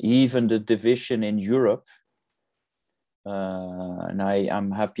 Even the division in Europe, and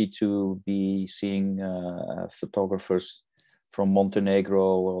I'm happy to be seeing photographers from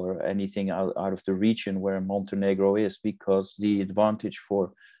Montenegro or anything out of the region where Montenegro is, because the advantage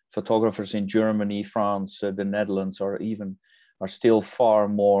for photographers in Germany, France, the Netherlands, are still far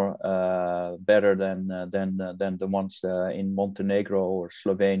more better than the ones in Montenegro or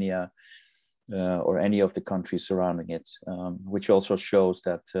Slovenia or any of the countries surrounding it, which also shows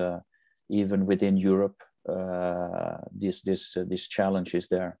that even within Europe, this challenge is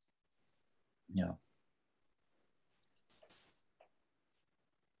there. Yeah.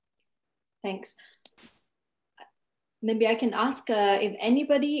 Thanks. Maybe I can ask if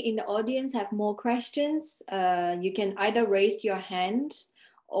anybody in the audience have more questions. You can either raise your hand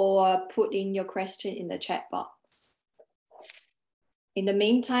or put in your question in the chat box. In the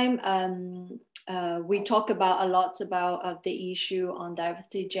meantime, we talk a lot about the issue on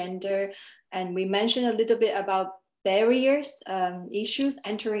diversity, gender, and we mentioned a little bit about barriers, issues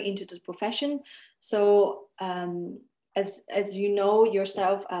entering into the profession. So as you know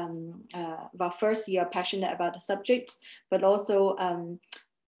yourself, well, first you're passionate about the subjects, but also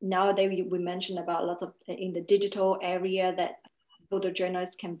nowadays we mentioned about lots of in the digital area that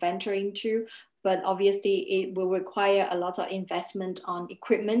photojournalists can venture into, but obviously it will require a lot of investment on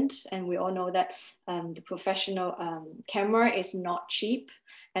equipment, and we all know that the professional camera is not cheap,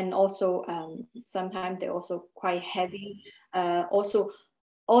 and also sometimes they're also quite heavy. Also,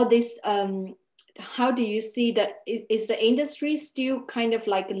 all this. How do you see that? Is the industry still kind of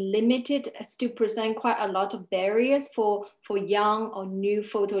like limited, still present quite a lot of barriers for young or new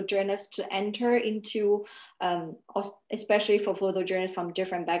photojournalists to enter into, especially for photojournalists from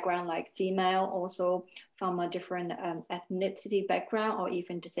different background, like female, also from a different ethnicity background, or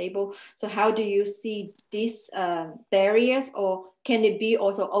even disabled? So how do you see these barriers, or can it be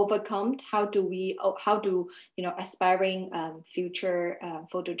also overcome? How do aspiring future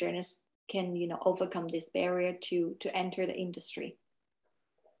photojournalists can overcome this barrier to enter the industry?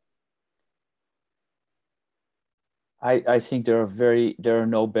 I think there are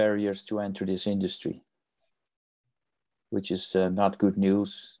no barriers to enter this industry, which is not good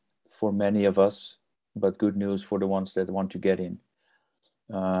news for many of us, but good news for the ones that want to get in.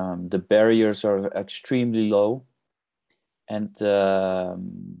 The barriers are extremely low, and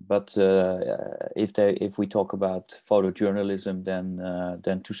but if we talk about photojournalism,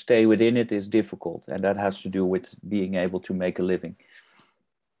 then to stay within it is difficult, and that has to do with being able to make a living.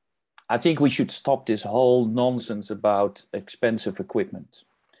 I think we should stop this whole nonsense about expensive equipment.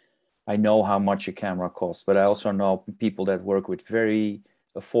 I know how much a camera costs, but I also know people that work with very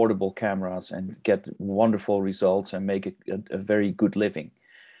affordable cameras and get wonderful results and make a very good living.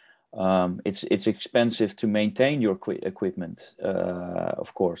 It's expensive to maintain your equipment,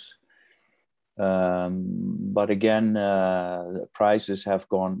 of course. But again, prices have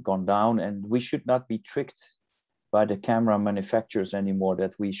gone down, and we should not be tricked by the camera manufacturers anymore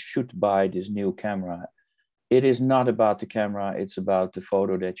that we should buy this new camera. It is not about the camera, it's about the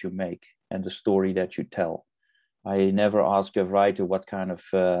photo that you make and the story that you tell. I never ask a writer what kind of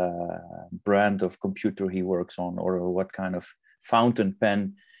brand of computer he works on, or what kind of fountain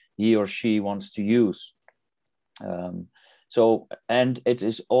pen he or she wants to use. And it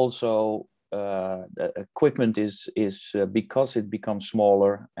is also, equipment is because it becomes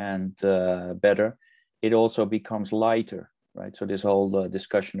smaller and better, it also becomes lighter, right? So this whole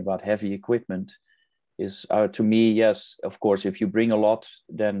discussion about heavy equipment is, to me, yes, of course, if you bring a lot,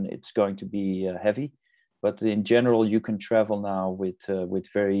 then it's going to be heavy. But in general, you can travel now with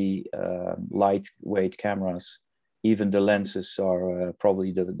very lightweight cameras. Even the lenses are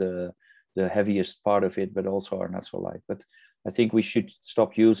probably the heaviest part of it, but also are not so light. But I think we should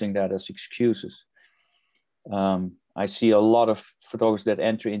stop using that as excuses. I see a lot of photographers that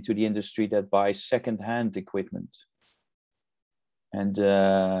enter into the industry that buy second-hand equipment. And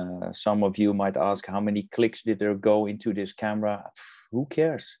some of you might ask, how many clicks did there go into this camera? Who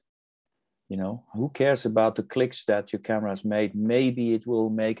cares? You know, who cares about the clicks that your camera has made? Maybe it will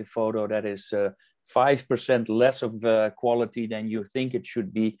make a photo that is 5% less of quality than you think it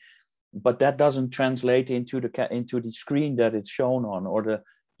should be, but that doesn't translate into the screen that it's shown on, or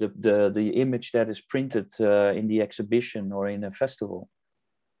the image that is printed in the exhibition or in a festival.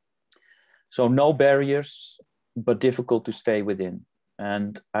 So no barriers, but difficult to stay within.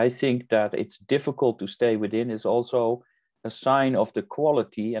 And I think that it's difficult to stay within is also a sign of the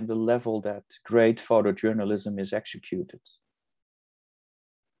quality and the level that great photojournalism is executed.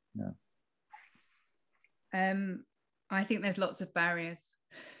 Yeah. I think there's lots of barriers.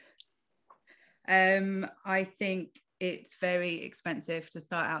 I think it's very expensive to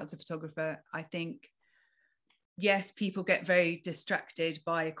start out as a photographer. I think, yes, people get very distracted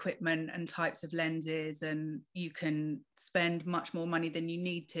by equipment and types of lenses, and you can spend much more money than you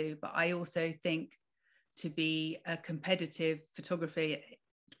need to. But I also think to be a competitive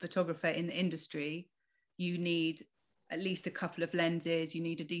photographer in the industry, you need at least a couple of lenses, you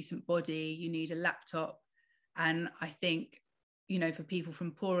need a decent body, you need a laptop. And I think, you know, for people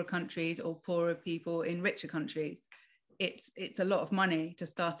from poorer countries or poorer people in richer countries, it's a lot of money to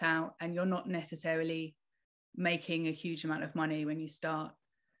start out, and you're not necessarily making a huge amount of money when you start.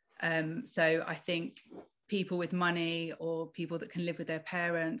 So I think people with money, or people that can live with their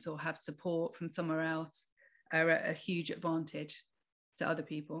parents or have support from somewhere else, are at a huge advantage to other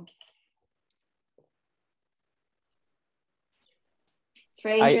people. It's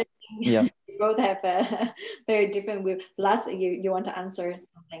very interesting. Yeah. You both have a very different view. Last, you want to answer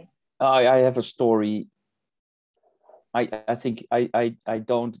something? I have a story. I think I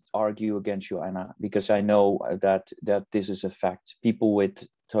don't argue against you, Anna, because I know that this is a fact. People with,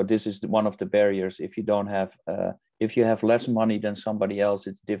 so this is one of the barriers. If you don't have, if you have less money than somebody else,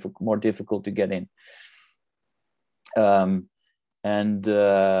 it's more difficult to get in.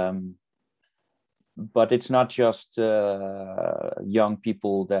 But it's not just young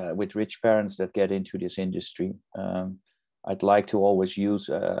people with rich parents that get into this industry. I'd like to always use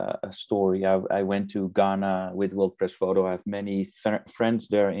a story. I went to Ghana with World Press Photo. I have many friends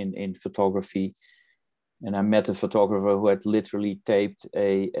there in photography. And I met a photographer who had literally taped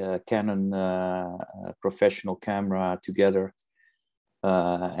a Canon professional camera together.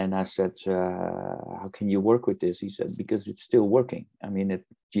 And I said, how can you work with this? He said, because it's still working. I mean,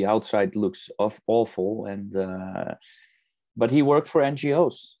 the outside looks awful. But he worked for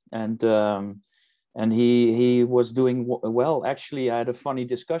NGOs. And he was doing well. Actually, I had a funny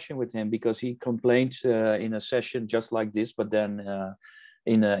discussion with him because he complained in a session just like this, but then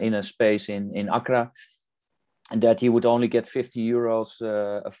in a space in Accra, and that he would only get 50 euros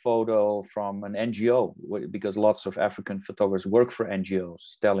a photo from an NGO, because lots of African photographers work for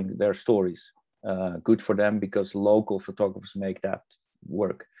NGOs telling their stories. Good for them, because local photographers make that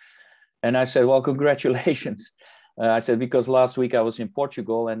work. And I said, well, congratulations. I said, because last week I was in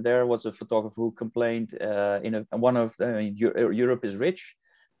Portugal, and there was a photographer who complained Europe is rich.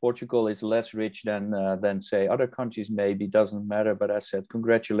 Portugal is less rich than say other countries, maybe, doesn't matter. But I said,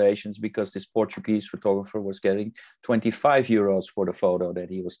 congratulations, because this Portuguese photographer was getting 25 euros for the photo that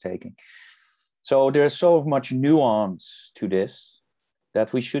he was taking. So there's so much nuance to this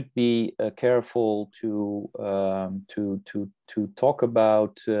that we should be careful to talk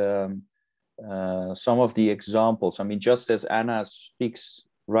about some of the examples. I mean, just as Anna speaks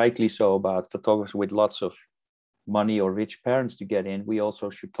rightly so about photographers with lots of money or rich parents to get in, we also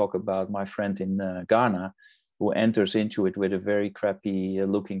should talk about my friend in Ghana, who enters into it with a very crappy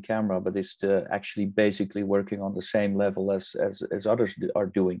looking camera, but is actually basically working on the same level as others are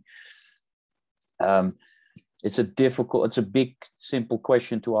doing. It's a big, simple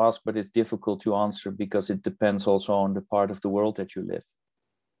question to ask, but it's difficult to answer because it depends also on the part of the world that you live.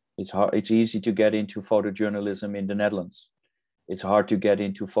 It's easy to get into photojournalism in the Netherlands. It's hard to get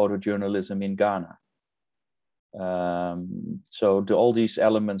into photojournalism in Ghana. So all these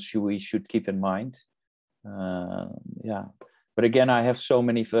elements we should keep in mind. Yeah, but again, I have so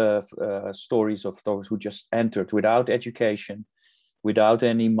many stories of those who just entered without education, without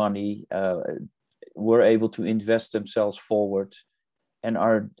any money, were able to invest themselves forward, and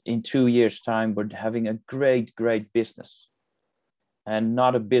are in 2 years' time but having a great business. And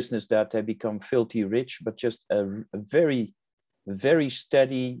not a business that they become filthy rich, but just a very, very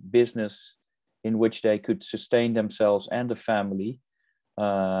steady business in which they could sustain themselves and the family.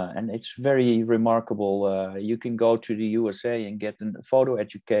 And it's very remarkable. You can go to the USA and get a photo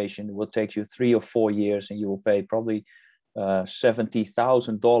education. It will take you 3 or 4 years, and you will pay probably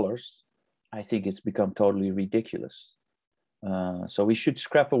 $70,000. I think it's become totally ridiculous. So we should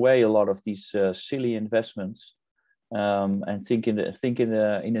scrap away a lot of these silly investments. And think in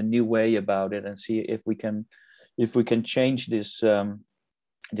a new way about it, and see if we can change this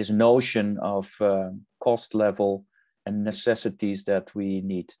this notion of cost level and necessities that we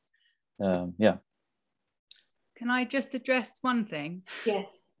need. Yeah. Can I just address one thing?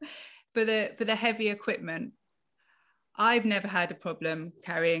 Yes. For the heavy equipment, I've never had a problem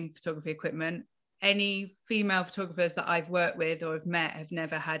carrying photography equipment. Any female photographers that I've worked with or have met have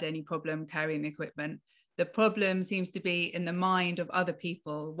never had any problem carrying the equipment. The problem seems to be in the mind of other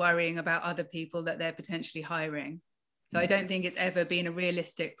people, worrying about other people that they're potentially hiring. So I don't think it's ever been a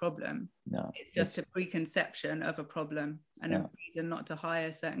realistic problem. No, it's just a preconception of a problem and a reason not to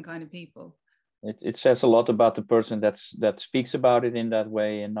hire certain kind of people. It says a lot about the person that speaks about it in that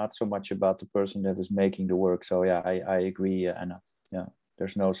way, and not so much about the person that is making the work. So yeah, I agree, Anna. Yeah,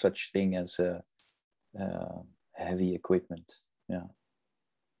 there's no such thing as heavy equipment. Yeah.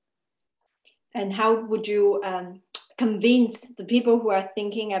 And how would you convince the people who are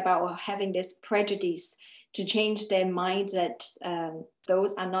thinking about having this prejudice to change their mind that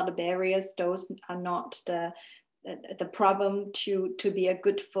those are not the barriers, those are not the problem to be a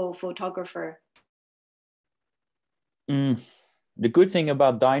good photographer? The good thing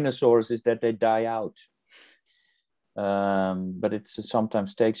about dinosaurs is that they die out, but it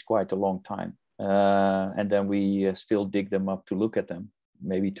sometimes takes quite a long time, and then we still dig them up to look at them,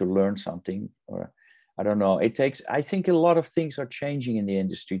 maybe to learn something, or I don't know. I think a lot of things are changing in the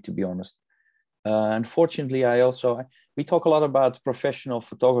industry, to be honest. Unfortunately, we talk a lot about professional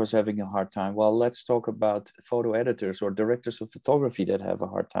photographers having a hard time. Well, let's talk about photo editors or directors of photography that have a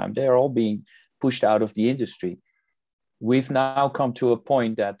hard time. They are all being pushed out of the industry. We've now come to a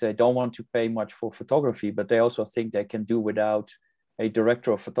point that they don't want to pay much for photography, but they also think they can do without a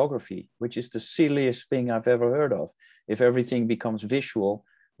director of photography, which is the silliest thing I've ever heard of. If everything becomes visual,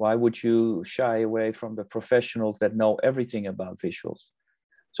 why would you shy away from the professionals that know everything about visuals?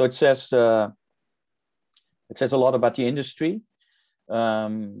 So it says a lot about the industry,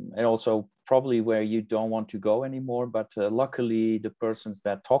 and also probably where you don't want to go anymore. But luckily, the persons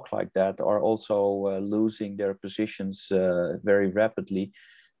that talk like that are also losing their positions very rapidly,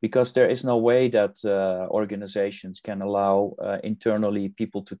 because there is no way that organizations can allow internally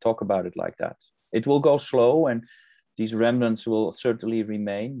people to talk about it like that. It will go slow, and these remnants will certainly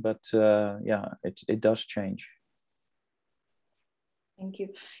remain, but yeah, it does change. Thank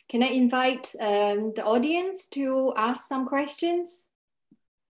you. Can I invite the audience to ask some questions?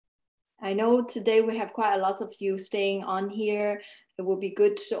 I know today we have quite a lot of you staying on here. It would be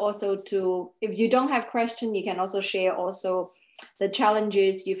good to also if you don't have questions, you can also share also the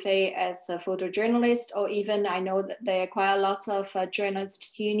challenges you face as a photojournalist, or even I know that there are quite a lot of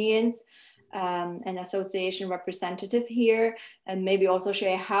journalist unions and association representative here, and maybe also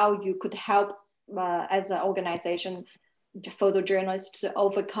share how you could help as an organization, photojournalists, to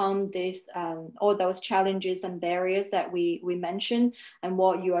overcome this all those challenges and barriers that we mentioned, and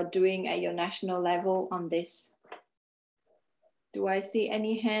what you are doing at your national level on this. Do I see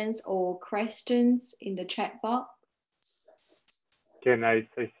any hands or questions in the chat box? Can I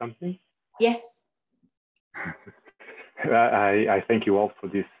say something? Yes. I thank you all for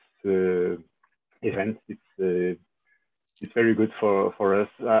this event. It's very good for us.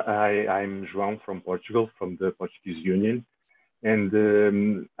 I'm João from Portugal, from the Portuguese Union, and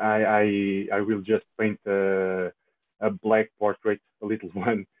I will just paint a black portrait, a little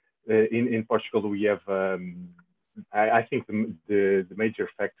one. In Portugal, we have. I think the major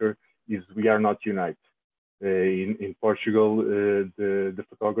factor is we are not united. In Portugal, the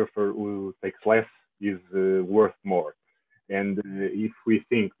photographer who takes less is worth more, and if we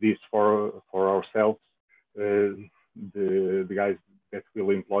think this for ourselves, the guys that will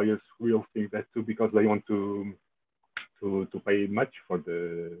employ us will think that too, because they want to pay much for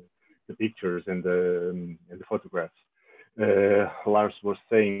the pictures and the photographs. Lars was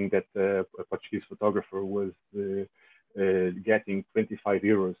saying that a Portuguese photographer was getting 25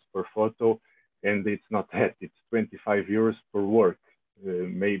 euros per photo, and it's not that, it's 25 euros per work,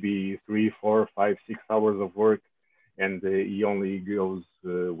 maybe 3, 4, 5, 6 hours of work, and he only goes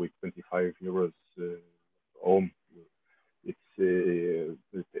with 25 euros home. It's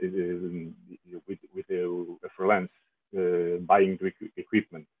with a freelance buying the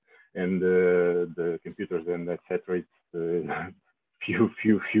equipment and the computers and etc. It's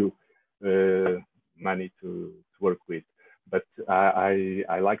few money to work with. But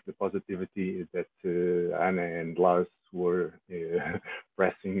I like the positivity that Anna and Lars were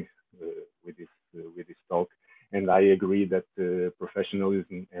pressing with this talk, and I agree that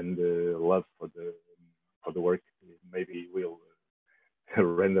professionalism and love for the work maybe will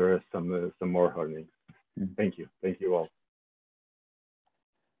render us some more earnings. Thank you all.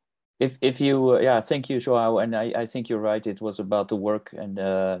 If you thank you, João, and I think you're right. It was about the work, and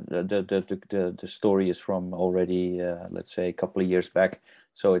the story is from already let's say a couple of years back.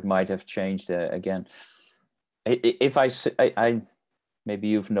 So it might have changed again. If I maybe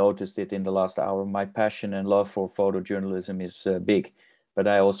you've noticed it in the last hour, my passion and love for photojournalism is big, but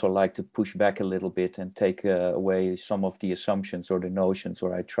I also like to push back a little bit and take away some of the assumptions or the notions,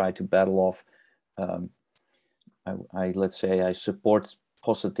 or I try to battle off. Let's say I support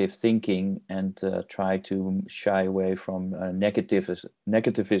positive thinking and try to shy away from negativism,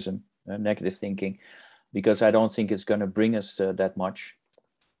 negative thinking, because I don't think it's going to bring us that much.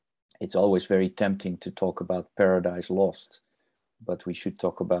 It's always very tempting to talk about paradise lost, but we should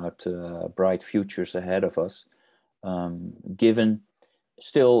talk about bright futures ahead of us, given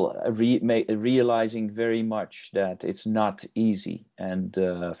still realizing very much that it's not easy, and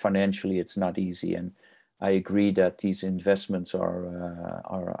financially it's not easy. And I agree that these investments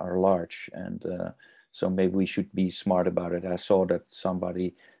are large, and so maybe we should be smart about it. I saw that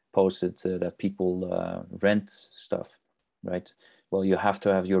somebody posted that people rent stuff, right? Well, you have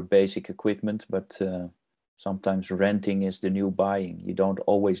to have your basic equipment, but sometimes renting is the new buying. You don't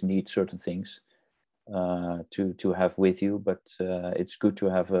always need certain things to have with you, but it's good to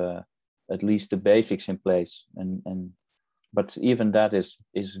have at least the basics in place. But even that is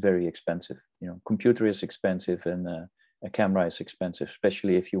very expensive. You know, computer is expensive, and a camera is expensive,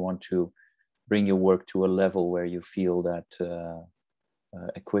 especially if you want to bring your work to a level where you feel that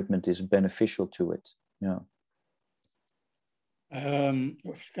equipment is beneficial to it. Yeah.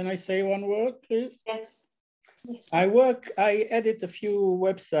 Can I say one word, please? Yes. I edit a few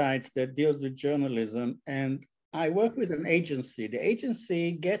websites that deals with journalism, and I work with an agency. The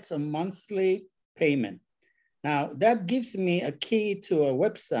agency gets a monthly payment. Now that gives me a key to a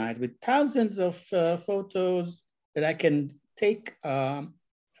website with thousands of photos that I can take,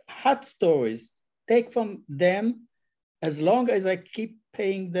 hot stories, take from them, as long as I keep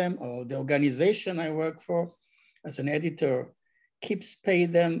paying them, or the organization I work for as an editor keeps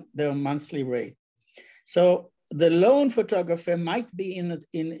paying them their monthly rate. So the lone photographer might be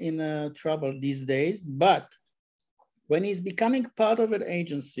in trouble these days, but when he's becoming part of an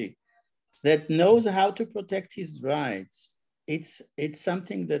agency that knows how to protect his rights, it's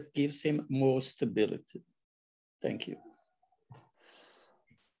something that gives him more stability. Thank you.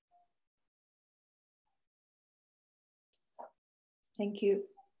 Thank you.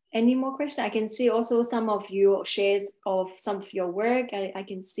 Any more questions? I can see also some of your shares of some of your work. I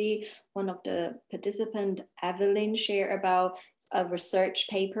can see one of the participants, Evelyn, share about a research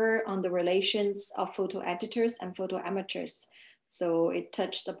paper on the relations of photo editors and photo amateurs. So it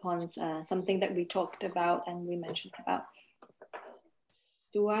touched upon something that we talked about and we mentioned about.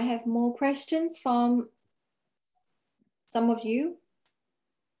 Do I have more questions from some of you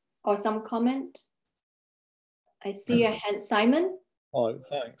or some comment? I see a hand, Simon. Hi,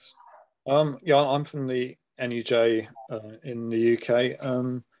 thanks. Yeah, I'm from the NUJ in the UK.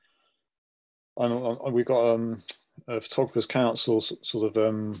 We've got a Photographers Council sort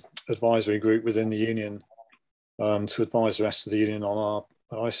of advisory group within the union to advise the rest of the union on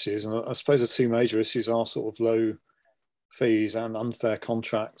our issues. And I suppose the two major issues are sort of low fees and unfair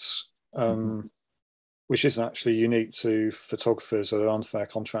contracts, which isn't actually unique to photographers. There are unfair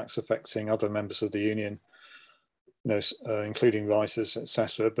contracts affecting other members of the union, you know, including writers,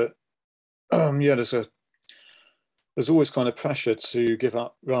 etc. But yeah, there's always kind of pressure to give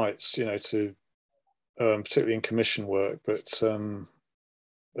up rights, you know, to particularly in commission work. But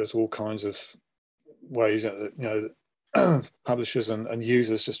there's all kinds of ways that, you know, publishers and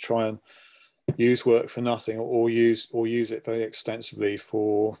users just try and use work for nothing, or use it very extensively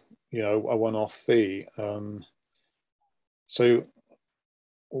for, you know, a one-off fee. So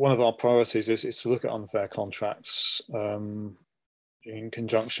one of our priorities is to look at unfair contracts in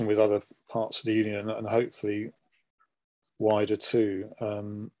conjunction with other parts of the union, and hopefully wider too,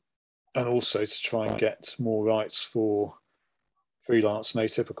 and also to try and get more rights for freelance and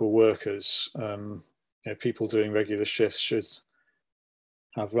atypical workers. You know, people doing regular shifts should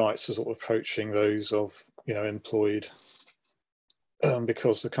have rights to sort of approaching those of, you know, employed,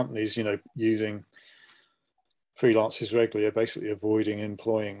 because the companies, you know, using freelancers regularly are basically avoiding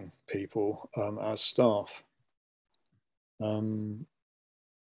employing people as staff. We've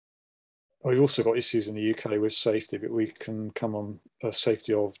also got issues in the UK with safety, but we can come on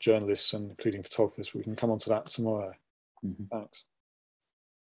safety of journalists and including photographers. We can come on to that tomorrow. Thanks.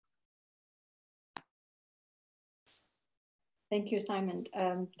 Thank you, Simon,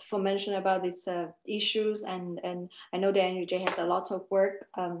 for mentioning about these issues. And I know the NUJ has a lot of work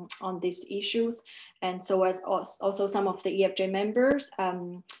on these issues. And so as also some of the EFJ members,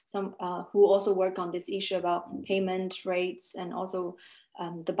 some who also work on this issue about payment rates and also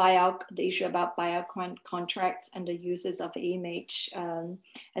the issue about buyout contracts and the uses of image.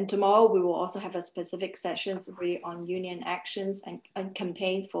 And tomorrow we will also have a specific sessions really on union actions and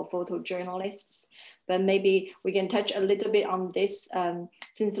campaigns for photojournalists. But maybe we can touch a little bit on this.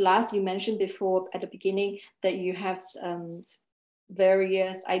 Since last you mentioned before at the beginning that you have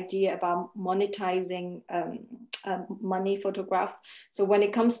various idea about monetizing money photographs. So when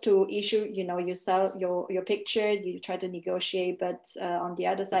it comes to issue, you know, you sell your picture, you try to negotiate, but on the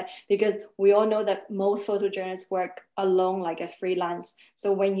other side, because we all know that most photojournalists work alone like a freelance.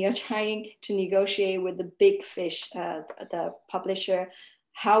 So when you're trying to negotiate with the big fish, the publisher,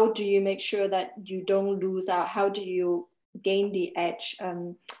 how do you make sure that you don't lose out? How do you gain the edge?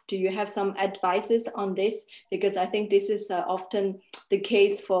 Do you have some advices on this? Because I think this is often the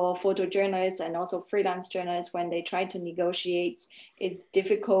case for photojournalists and also freelance journalists when they try to negotiate. It's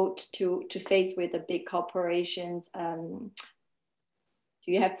difficult to face with the big corporations. Do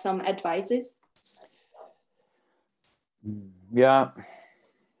you have some advices? Yeah,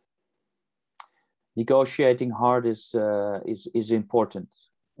 negotiating hard is important.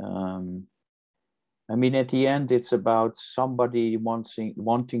 I mean, at the end, it's about somebody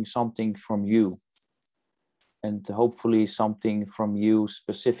wanting something from you, and hopefully something from you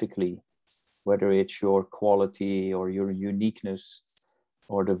specifically, whether it's your quality or your uniqueness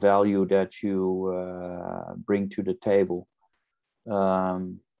or the value that you bring to the table. I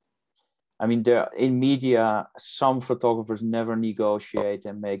mean, in media, some photographers never negotiate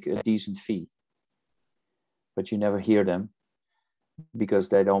and make a decent fee, but you never hear them, because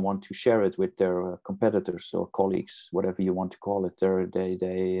they don't want to share it with their competitors or colleagues, whatever you want to call it.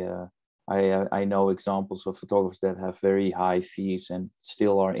 I know examples of photographers that have very high fees and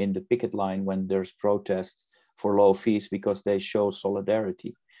still are in the picket line when there's protests for low fees, because they show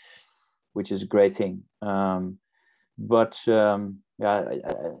solidarity, which is a great thing.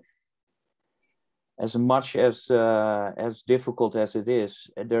 As much as difficult as it is,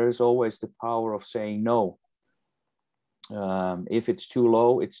 there is always the power of saying no. If it's too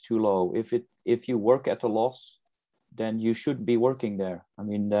low, it's too low. If you work at a loss, then you should be working there. I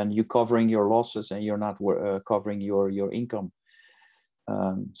mean, then you're covering your losses and you're not covering your income.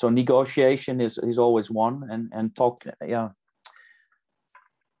 So negotiation is always one, and talk. Yeah.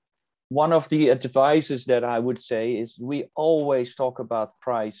 One of the advices that I would say is we always talk about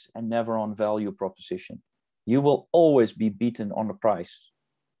price and never on value proposition. You will always be beaten on the price,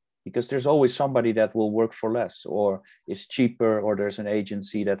 because there's always somebody that will work for less or is cheaper, or there's an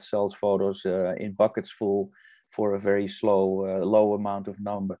agency that sells photos in buckets full for a very low amount of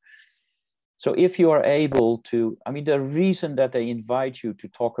number. So if you are able to, I mean, the reason that they invite you to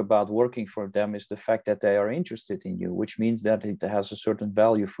talk about working for them is the fact that they are interested in you, which means that it has a certain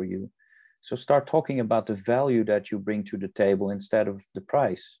value for you. So start talking about the value that you bring to the table instead of the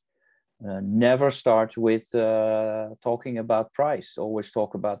price. Never start with talking about price. Always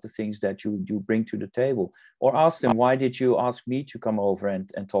talk about the things that you bring to the table. Or ask them, why did you ask me to come over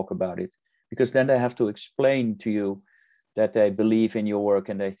and talk about it? Because then they have to explain to you that they believe in your work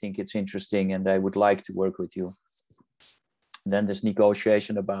and they think it's interesting and they would like to work with you. Then this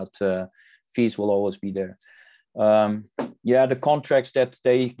negotiation about fees will always be there. Yeah, the contracts that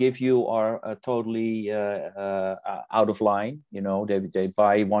they give you are totally out of line. You know, they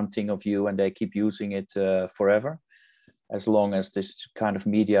buy one thing of you and they keep using it forever. As long as this kind of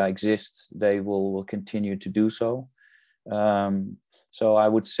media exists, they will continue to do so. So I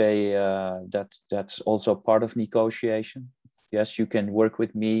would say that's also part of negotiation. Yes, you can work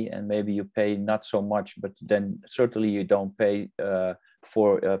with me and maybe you pay not so much, but then certainly you don't pay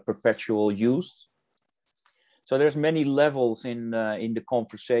for perpetual use. So there's many levels in the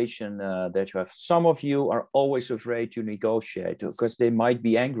conversation that you have. Some of you are always afraid to negotiate because they might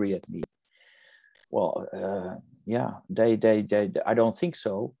be angry at me. Well, yeah, I don't think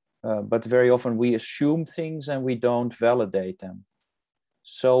so. But very often we assume things and we don't validate them.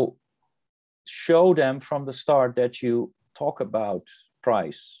 So show them from the start that you talk about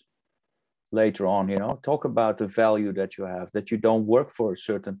price later on, you know, talk about the value that you have, that you don't work for a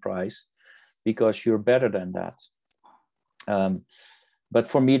certain price because you're better than that. But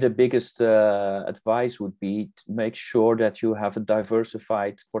for me, the biggest advice would be to make sure that you have a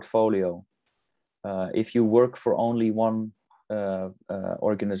diversified portfolio. If you work for only one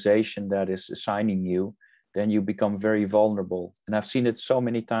organization that is assigning you, then you become very vulnerable. And I've seen it so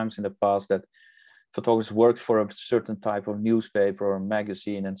many times in the past that photographers worked for a certain type of newspaper or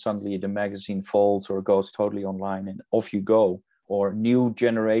magazine, and suddenly the magazine folds or goes totally online and off you go. Or new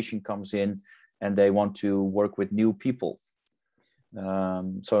generation comes in and they want to work with new people.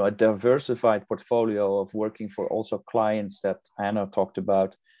 So a diversified portfolio of working for also clients that Anna talked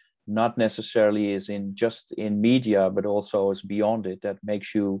about, not necessarily is in just in media, but also is beyond it, that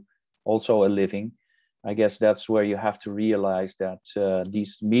makes you also a living. I guess that's where you have to realize that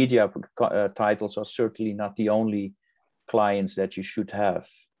these media titles are certainly not the only clients that you should have.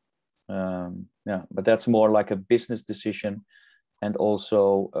 Yeah, but that's more like a business decision. And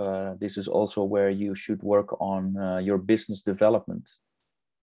also, this is also where you should work on your business development.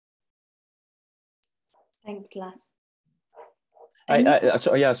 Thanks, Lars.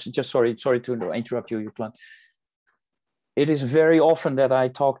 So yeah, just sorry to interrupt you, Plan. It is very often that I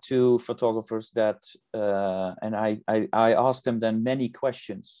talk to photographers that, and I ask them then many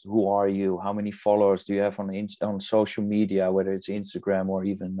questions. Who are you? How many followers do you have on social media, whether it's Instagram or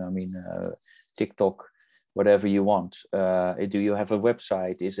even, TikTok, whatever you want. Do you have a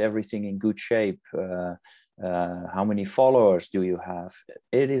website? Is everything in good shape? How many followers do you have?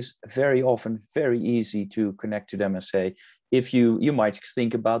 It is very often very easy to connect to them and say, if you might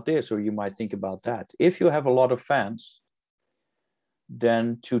think about this, or you might think about that. If you have a lot of fans,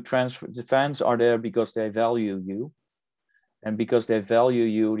 then to transfer, the fans are there because they value you, and because they value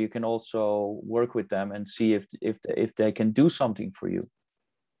you, you can also work with them and see if they can do something for you.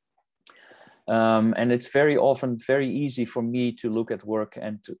 And it's very often very easy for me to look at work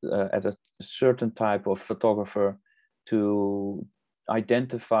and at a certain type of photographer to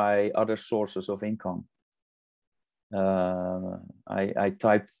identify other sources of income. I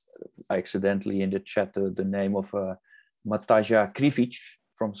typed accidentally in the chat the name of Mataja Krivic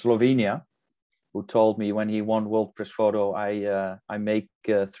from Slovenia, who told me when he won World Press Photo, I make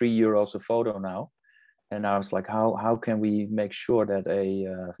 €3 a photo now. And I was like, how can we make sure that a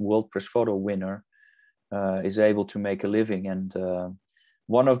World Press Photo winner is able to make a living? And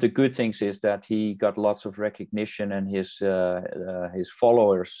one of the good things is that he got lots of recognition, and his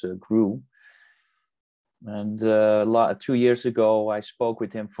followers grew. And 2 years ago, I spoke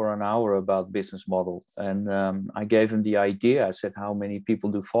with him for an hour about business model. And I gave him the idea. I said, how many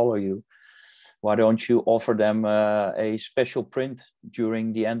people do follow you? Why don't you offer them a special print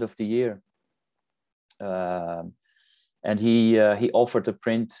during the end of the year? And he offered a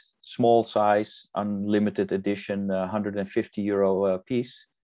print, small size, unlimited edition, €150 a piece.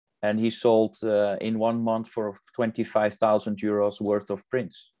 And he sold in 1 month for €25,000 worth of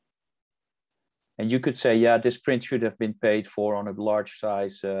prints. And you could say, yeah, this print should have been paid for on a large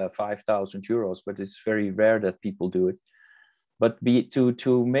size, €5,000, but it's very rare that people do it. But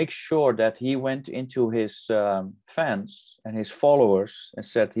to make sure that he went into his fans and his followers and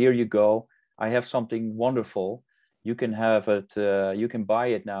said, here you go, I have something wonderful. You can have it, you can buy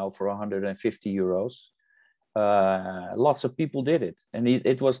it now for €150. Lots of people did it. And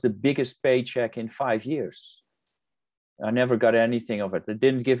it was the biggest paycheck in 5 years. I never got anything of it. He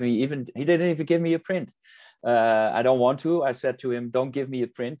didn't even give me a print. I don't want to. I said to him, don't give me a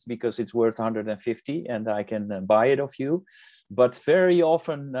print because it's worth 150 and I can buy it of you. But very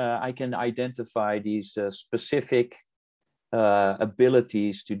often I can identify these specific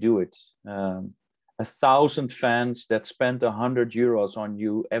abilities to do it. 1,000 fans that spend €100 on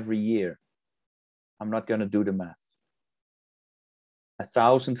you every year. I'm not going to do the math.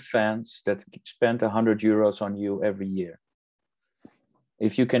 1,000 fans that spend €100 on you every year.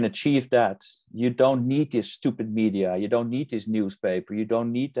 If you can achieve that, you don't need this stupid media. You don't need this newspaper. You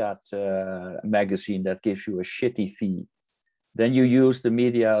don't need that magazine that gives you a shitty fee. Then you use the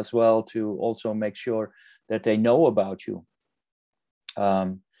media as well to also make sure that they know about you.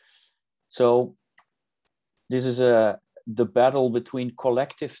 So this is the battle between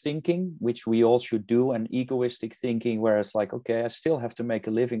collective thinking, which we all should do, and egoistic thinking, where it's like, okay, I still have to make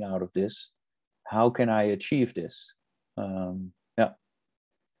a living out of this. How can I achieve this? Yeah.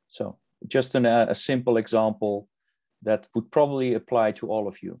 So just a simple example that would probably apply to all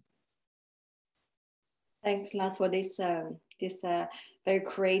of you. Thanks, Lars, for this very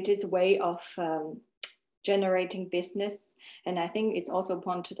creative way of generating business. And I think it's also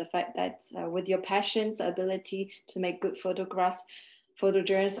point to the fact that with your passions, ability to make good photographs,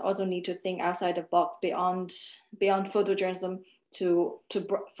 photojournalists also need to think outside the box, beyond photojournalism,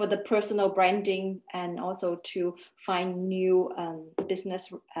 for the personal branding and also to find new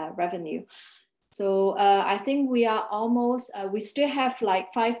business revenue. So I think we are almost, we still have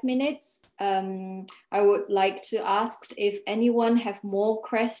like 5 minutes. I would like to ask if anyone have more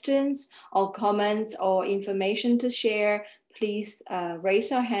questions or comments or information to share, please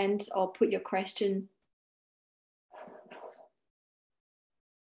raise your hand or put your question.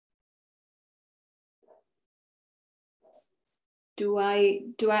 Do I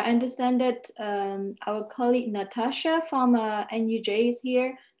understand that our colleague Natasha from NUJ is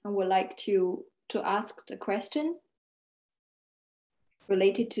here and would like to ask the question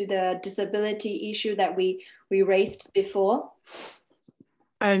related to the disability issue that we raised before?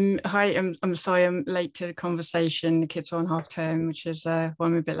 Hi, I'm sorry I'm late to the conversation. The kids are on half term, which is why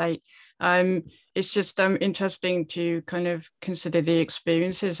I'm a bit late. It's just interesting to kind of consider the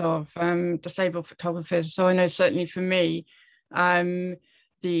experiences of disabled photographers. So I know certainly for me,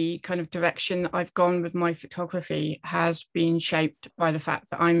 the kind of direction I've gone with my photography has been shaped by the fact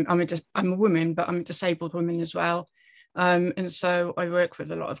that I'm a woman, but I'm a disabled woman as well. And so I work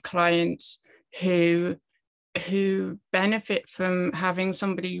with a lot of clients who benefit from having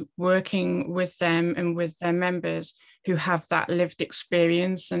somebody working with them and with their members who have that lived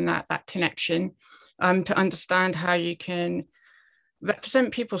experience and that connection, to understand how you can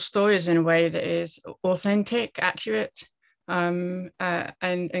represent people's stories in a way that is authentic, accurate, and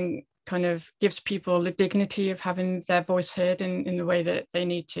kind of gives people the dignity of having their voice heard in the way that they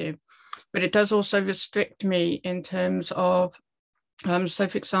need to. But it does also restrict me in terms of, so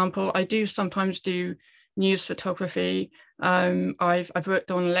for example, I do sometimes do news photography. I've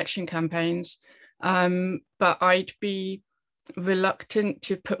worked on election campaigns, but I'd be reluctant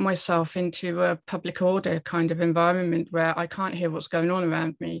to put myself into a public order kind of environment where I can't hear what's going on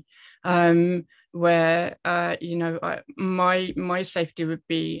around me, where you know, my safety would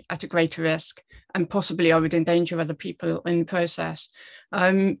be at a greater risk, and possibly I would endanger other people in the process.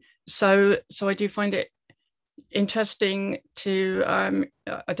 So I do find it interesting to,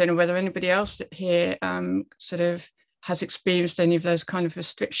 I don't know whether anybody else here sort of has experienced any of those kind of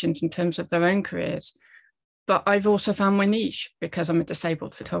restrictions in terms of their own careers, but I've also found my niche because I'm a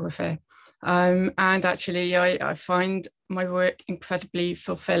disabled photographer. And actually I find my work incredibly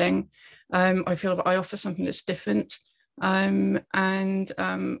fulfilling. I feel that I offer something that's different, and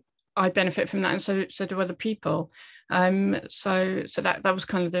I benefit from that, and so do other people. So that was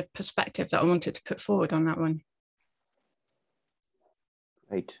kind of the perspective that I wanted to put forward on that one.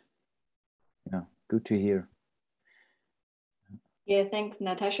 Great. Yeah, good to hear. Yeah, thanks,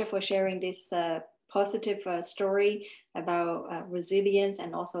 Natasha, for sharing this positive story about resilience,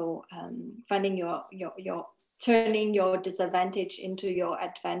 and also finding turning your disadvantage into your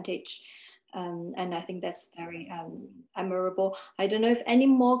advantage. And I think that's very admirable. I don't know if any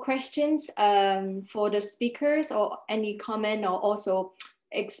more questions for the speakers, or any comment or also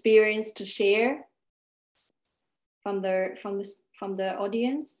experience to share from the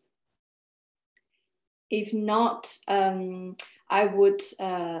audience. If not, I would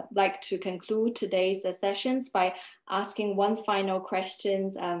like to conclude today's sessions by asking one final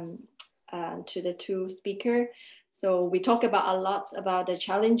question to the two speakers. So we talk about a lot about the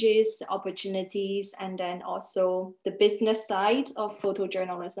challenges, opportunities, and then also the business side of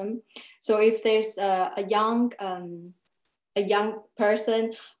photojournalism. So if there's a young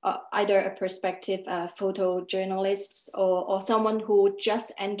person, either a prospective photojournalist or someone who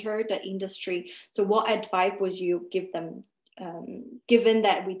just entered the industry, so what advice would you give them, given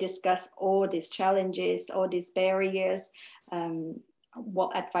that we discuss all these challenges, all these barriers?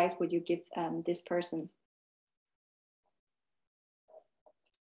 What advice would you give this person?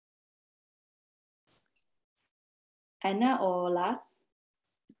 Anna or Lars?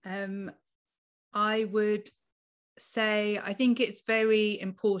 I would say, I think it's very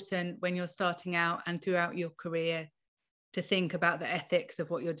important when you're starting out and throughout your career to think about the ethics of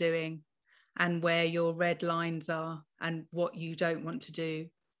what you're doing and where your red lines are and what you don't want to do.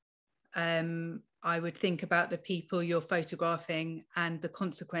 I would think about the people you're photographing and the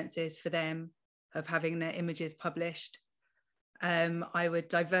consequences for them of having their images published. I would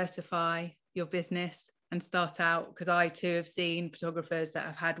diversify your business and start out, because I too have seen photographers that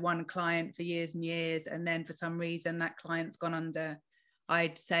have had one client for years and years, and then for some reason that client's gone under.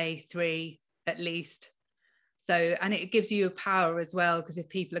 I'd say 3 at least. So, and it gives you a power as well, because if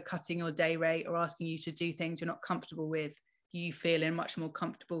people are cutting your day rate or asking you to do things you're not comfortable with, you feel in a much more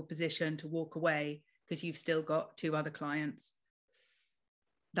comfortable position to walk away because you've still got 2 other clients.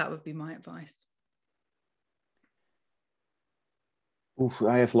 That would be my advice. Oof,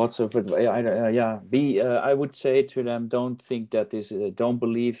 I have lots of I would say to them, don't think that this, don't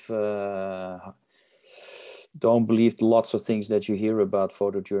believe lots of things that you hear about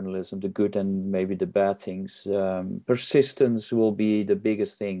photojournalism, the good and maybe the bad things. Persistence will be the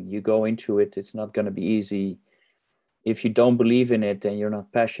biggest thing. You go into it, it's not going to be easy. If you don't believe in it and you're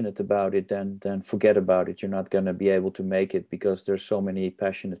not passionate about it, then forget about it. You're not going to be able to make it, because there's so many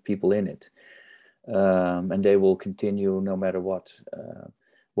passionate people in it. And they will continue no matter what.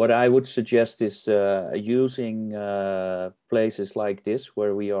 what I would suggest is using places like this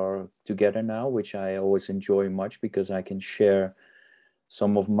where we are together now, which I always enjoy much because I can share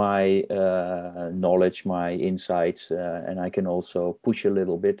some of my knowledge, my insights, and I can also push a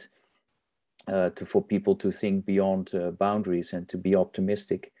little bit for people to think beyond boundaries and to be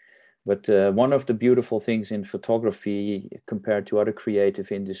optimistic. But one of the beautiful things in photography compared to other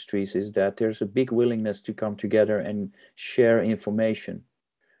creative industries is that there's a big willingness to come together and share information.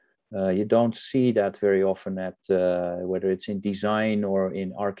 You don't see that very often at whether it's in design or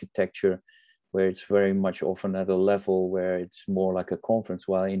in architecture, where it's very much often at a level where it's more like a conference,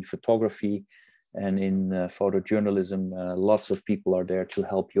 while in photography and in photojournalism, lots of people are there to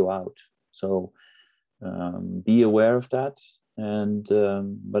help you out. So be aware of that. And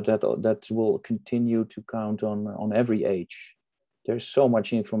but that will continue to count on every age. There's so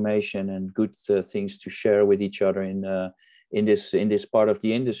much information and good things to share with each other in this part of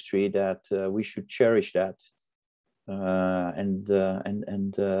the industry that we should cherish that and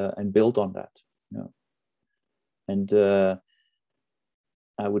build on that. You know? And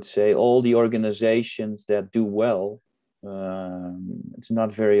I would say all the organizations that do well, it's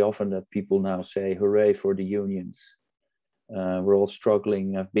not very often that people now say hooray for the unions. We're all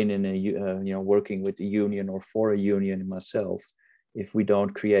struggling. I've been in a working with a union or for a union myself. If we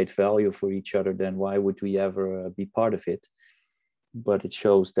don't create value for each other, then why would we ever be part of it? But it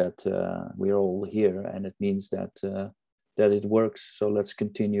shows that we're all here, and it means that that it works. So let's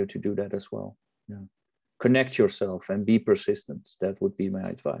continue to do that as well. Yeah. Connect yourself and be persistent. That would be my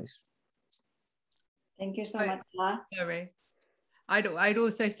advice. Thank you so much, Lars. Sorry. I'd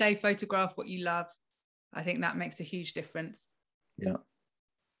also say photograph what you love. I think that makes a huge difference. Yeah.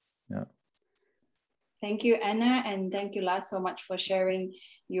 Yeah. Thank you, Anna, and thank you, Lars, so much for sharing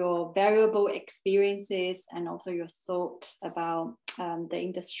your valuable experiences and also your thoughts about the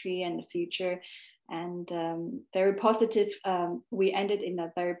industry and the future. And very positive, we ended in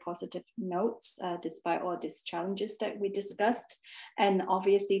a very positive notes, despite all these challenges that we discussed. And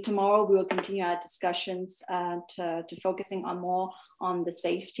obviously tomorrow we will continue our discussions to focusing on more on the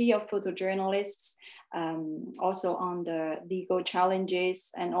safety of photojournalists, also on the legal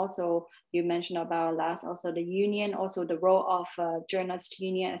challenges, and also you mentioned about last also the union, also the role of journalist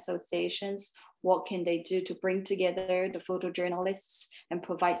union associations. What can they do to bring together the photojournalists and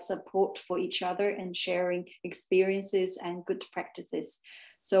provide support for each other and sharing experiences and good practices?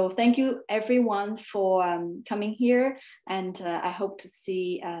 So thank you everyone for coming here, and I hope to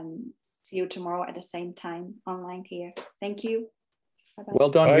see you tomorrow at the same time online here. Thank you. Bye-bye. Well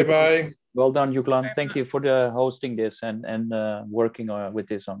done. Bye-bye. Well done, Juglan. Thank you for the hosting this and working with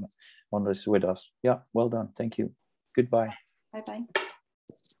this on this with us. Yeah, well done. Thank you. Goodbye. Bye-bye.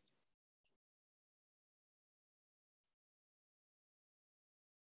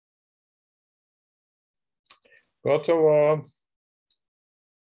 Godt så.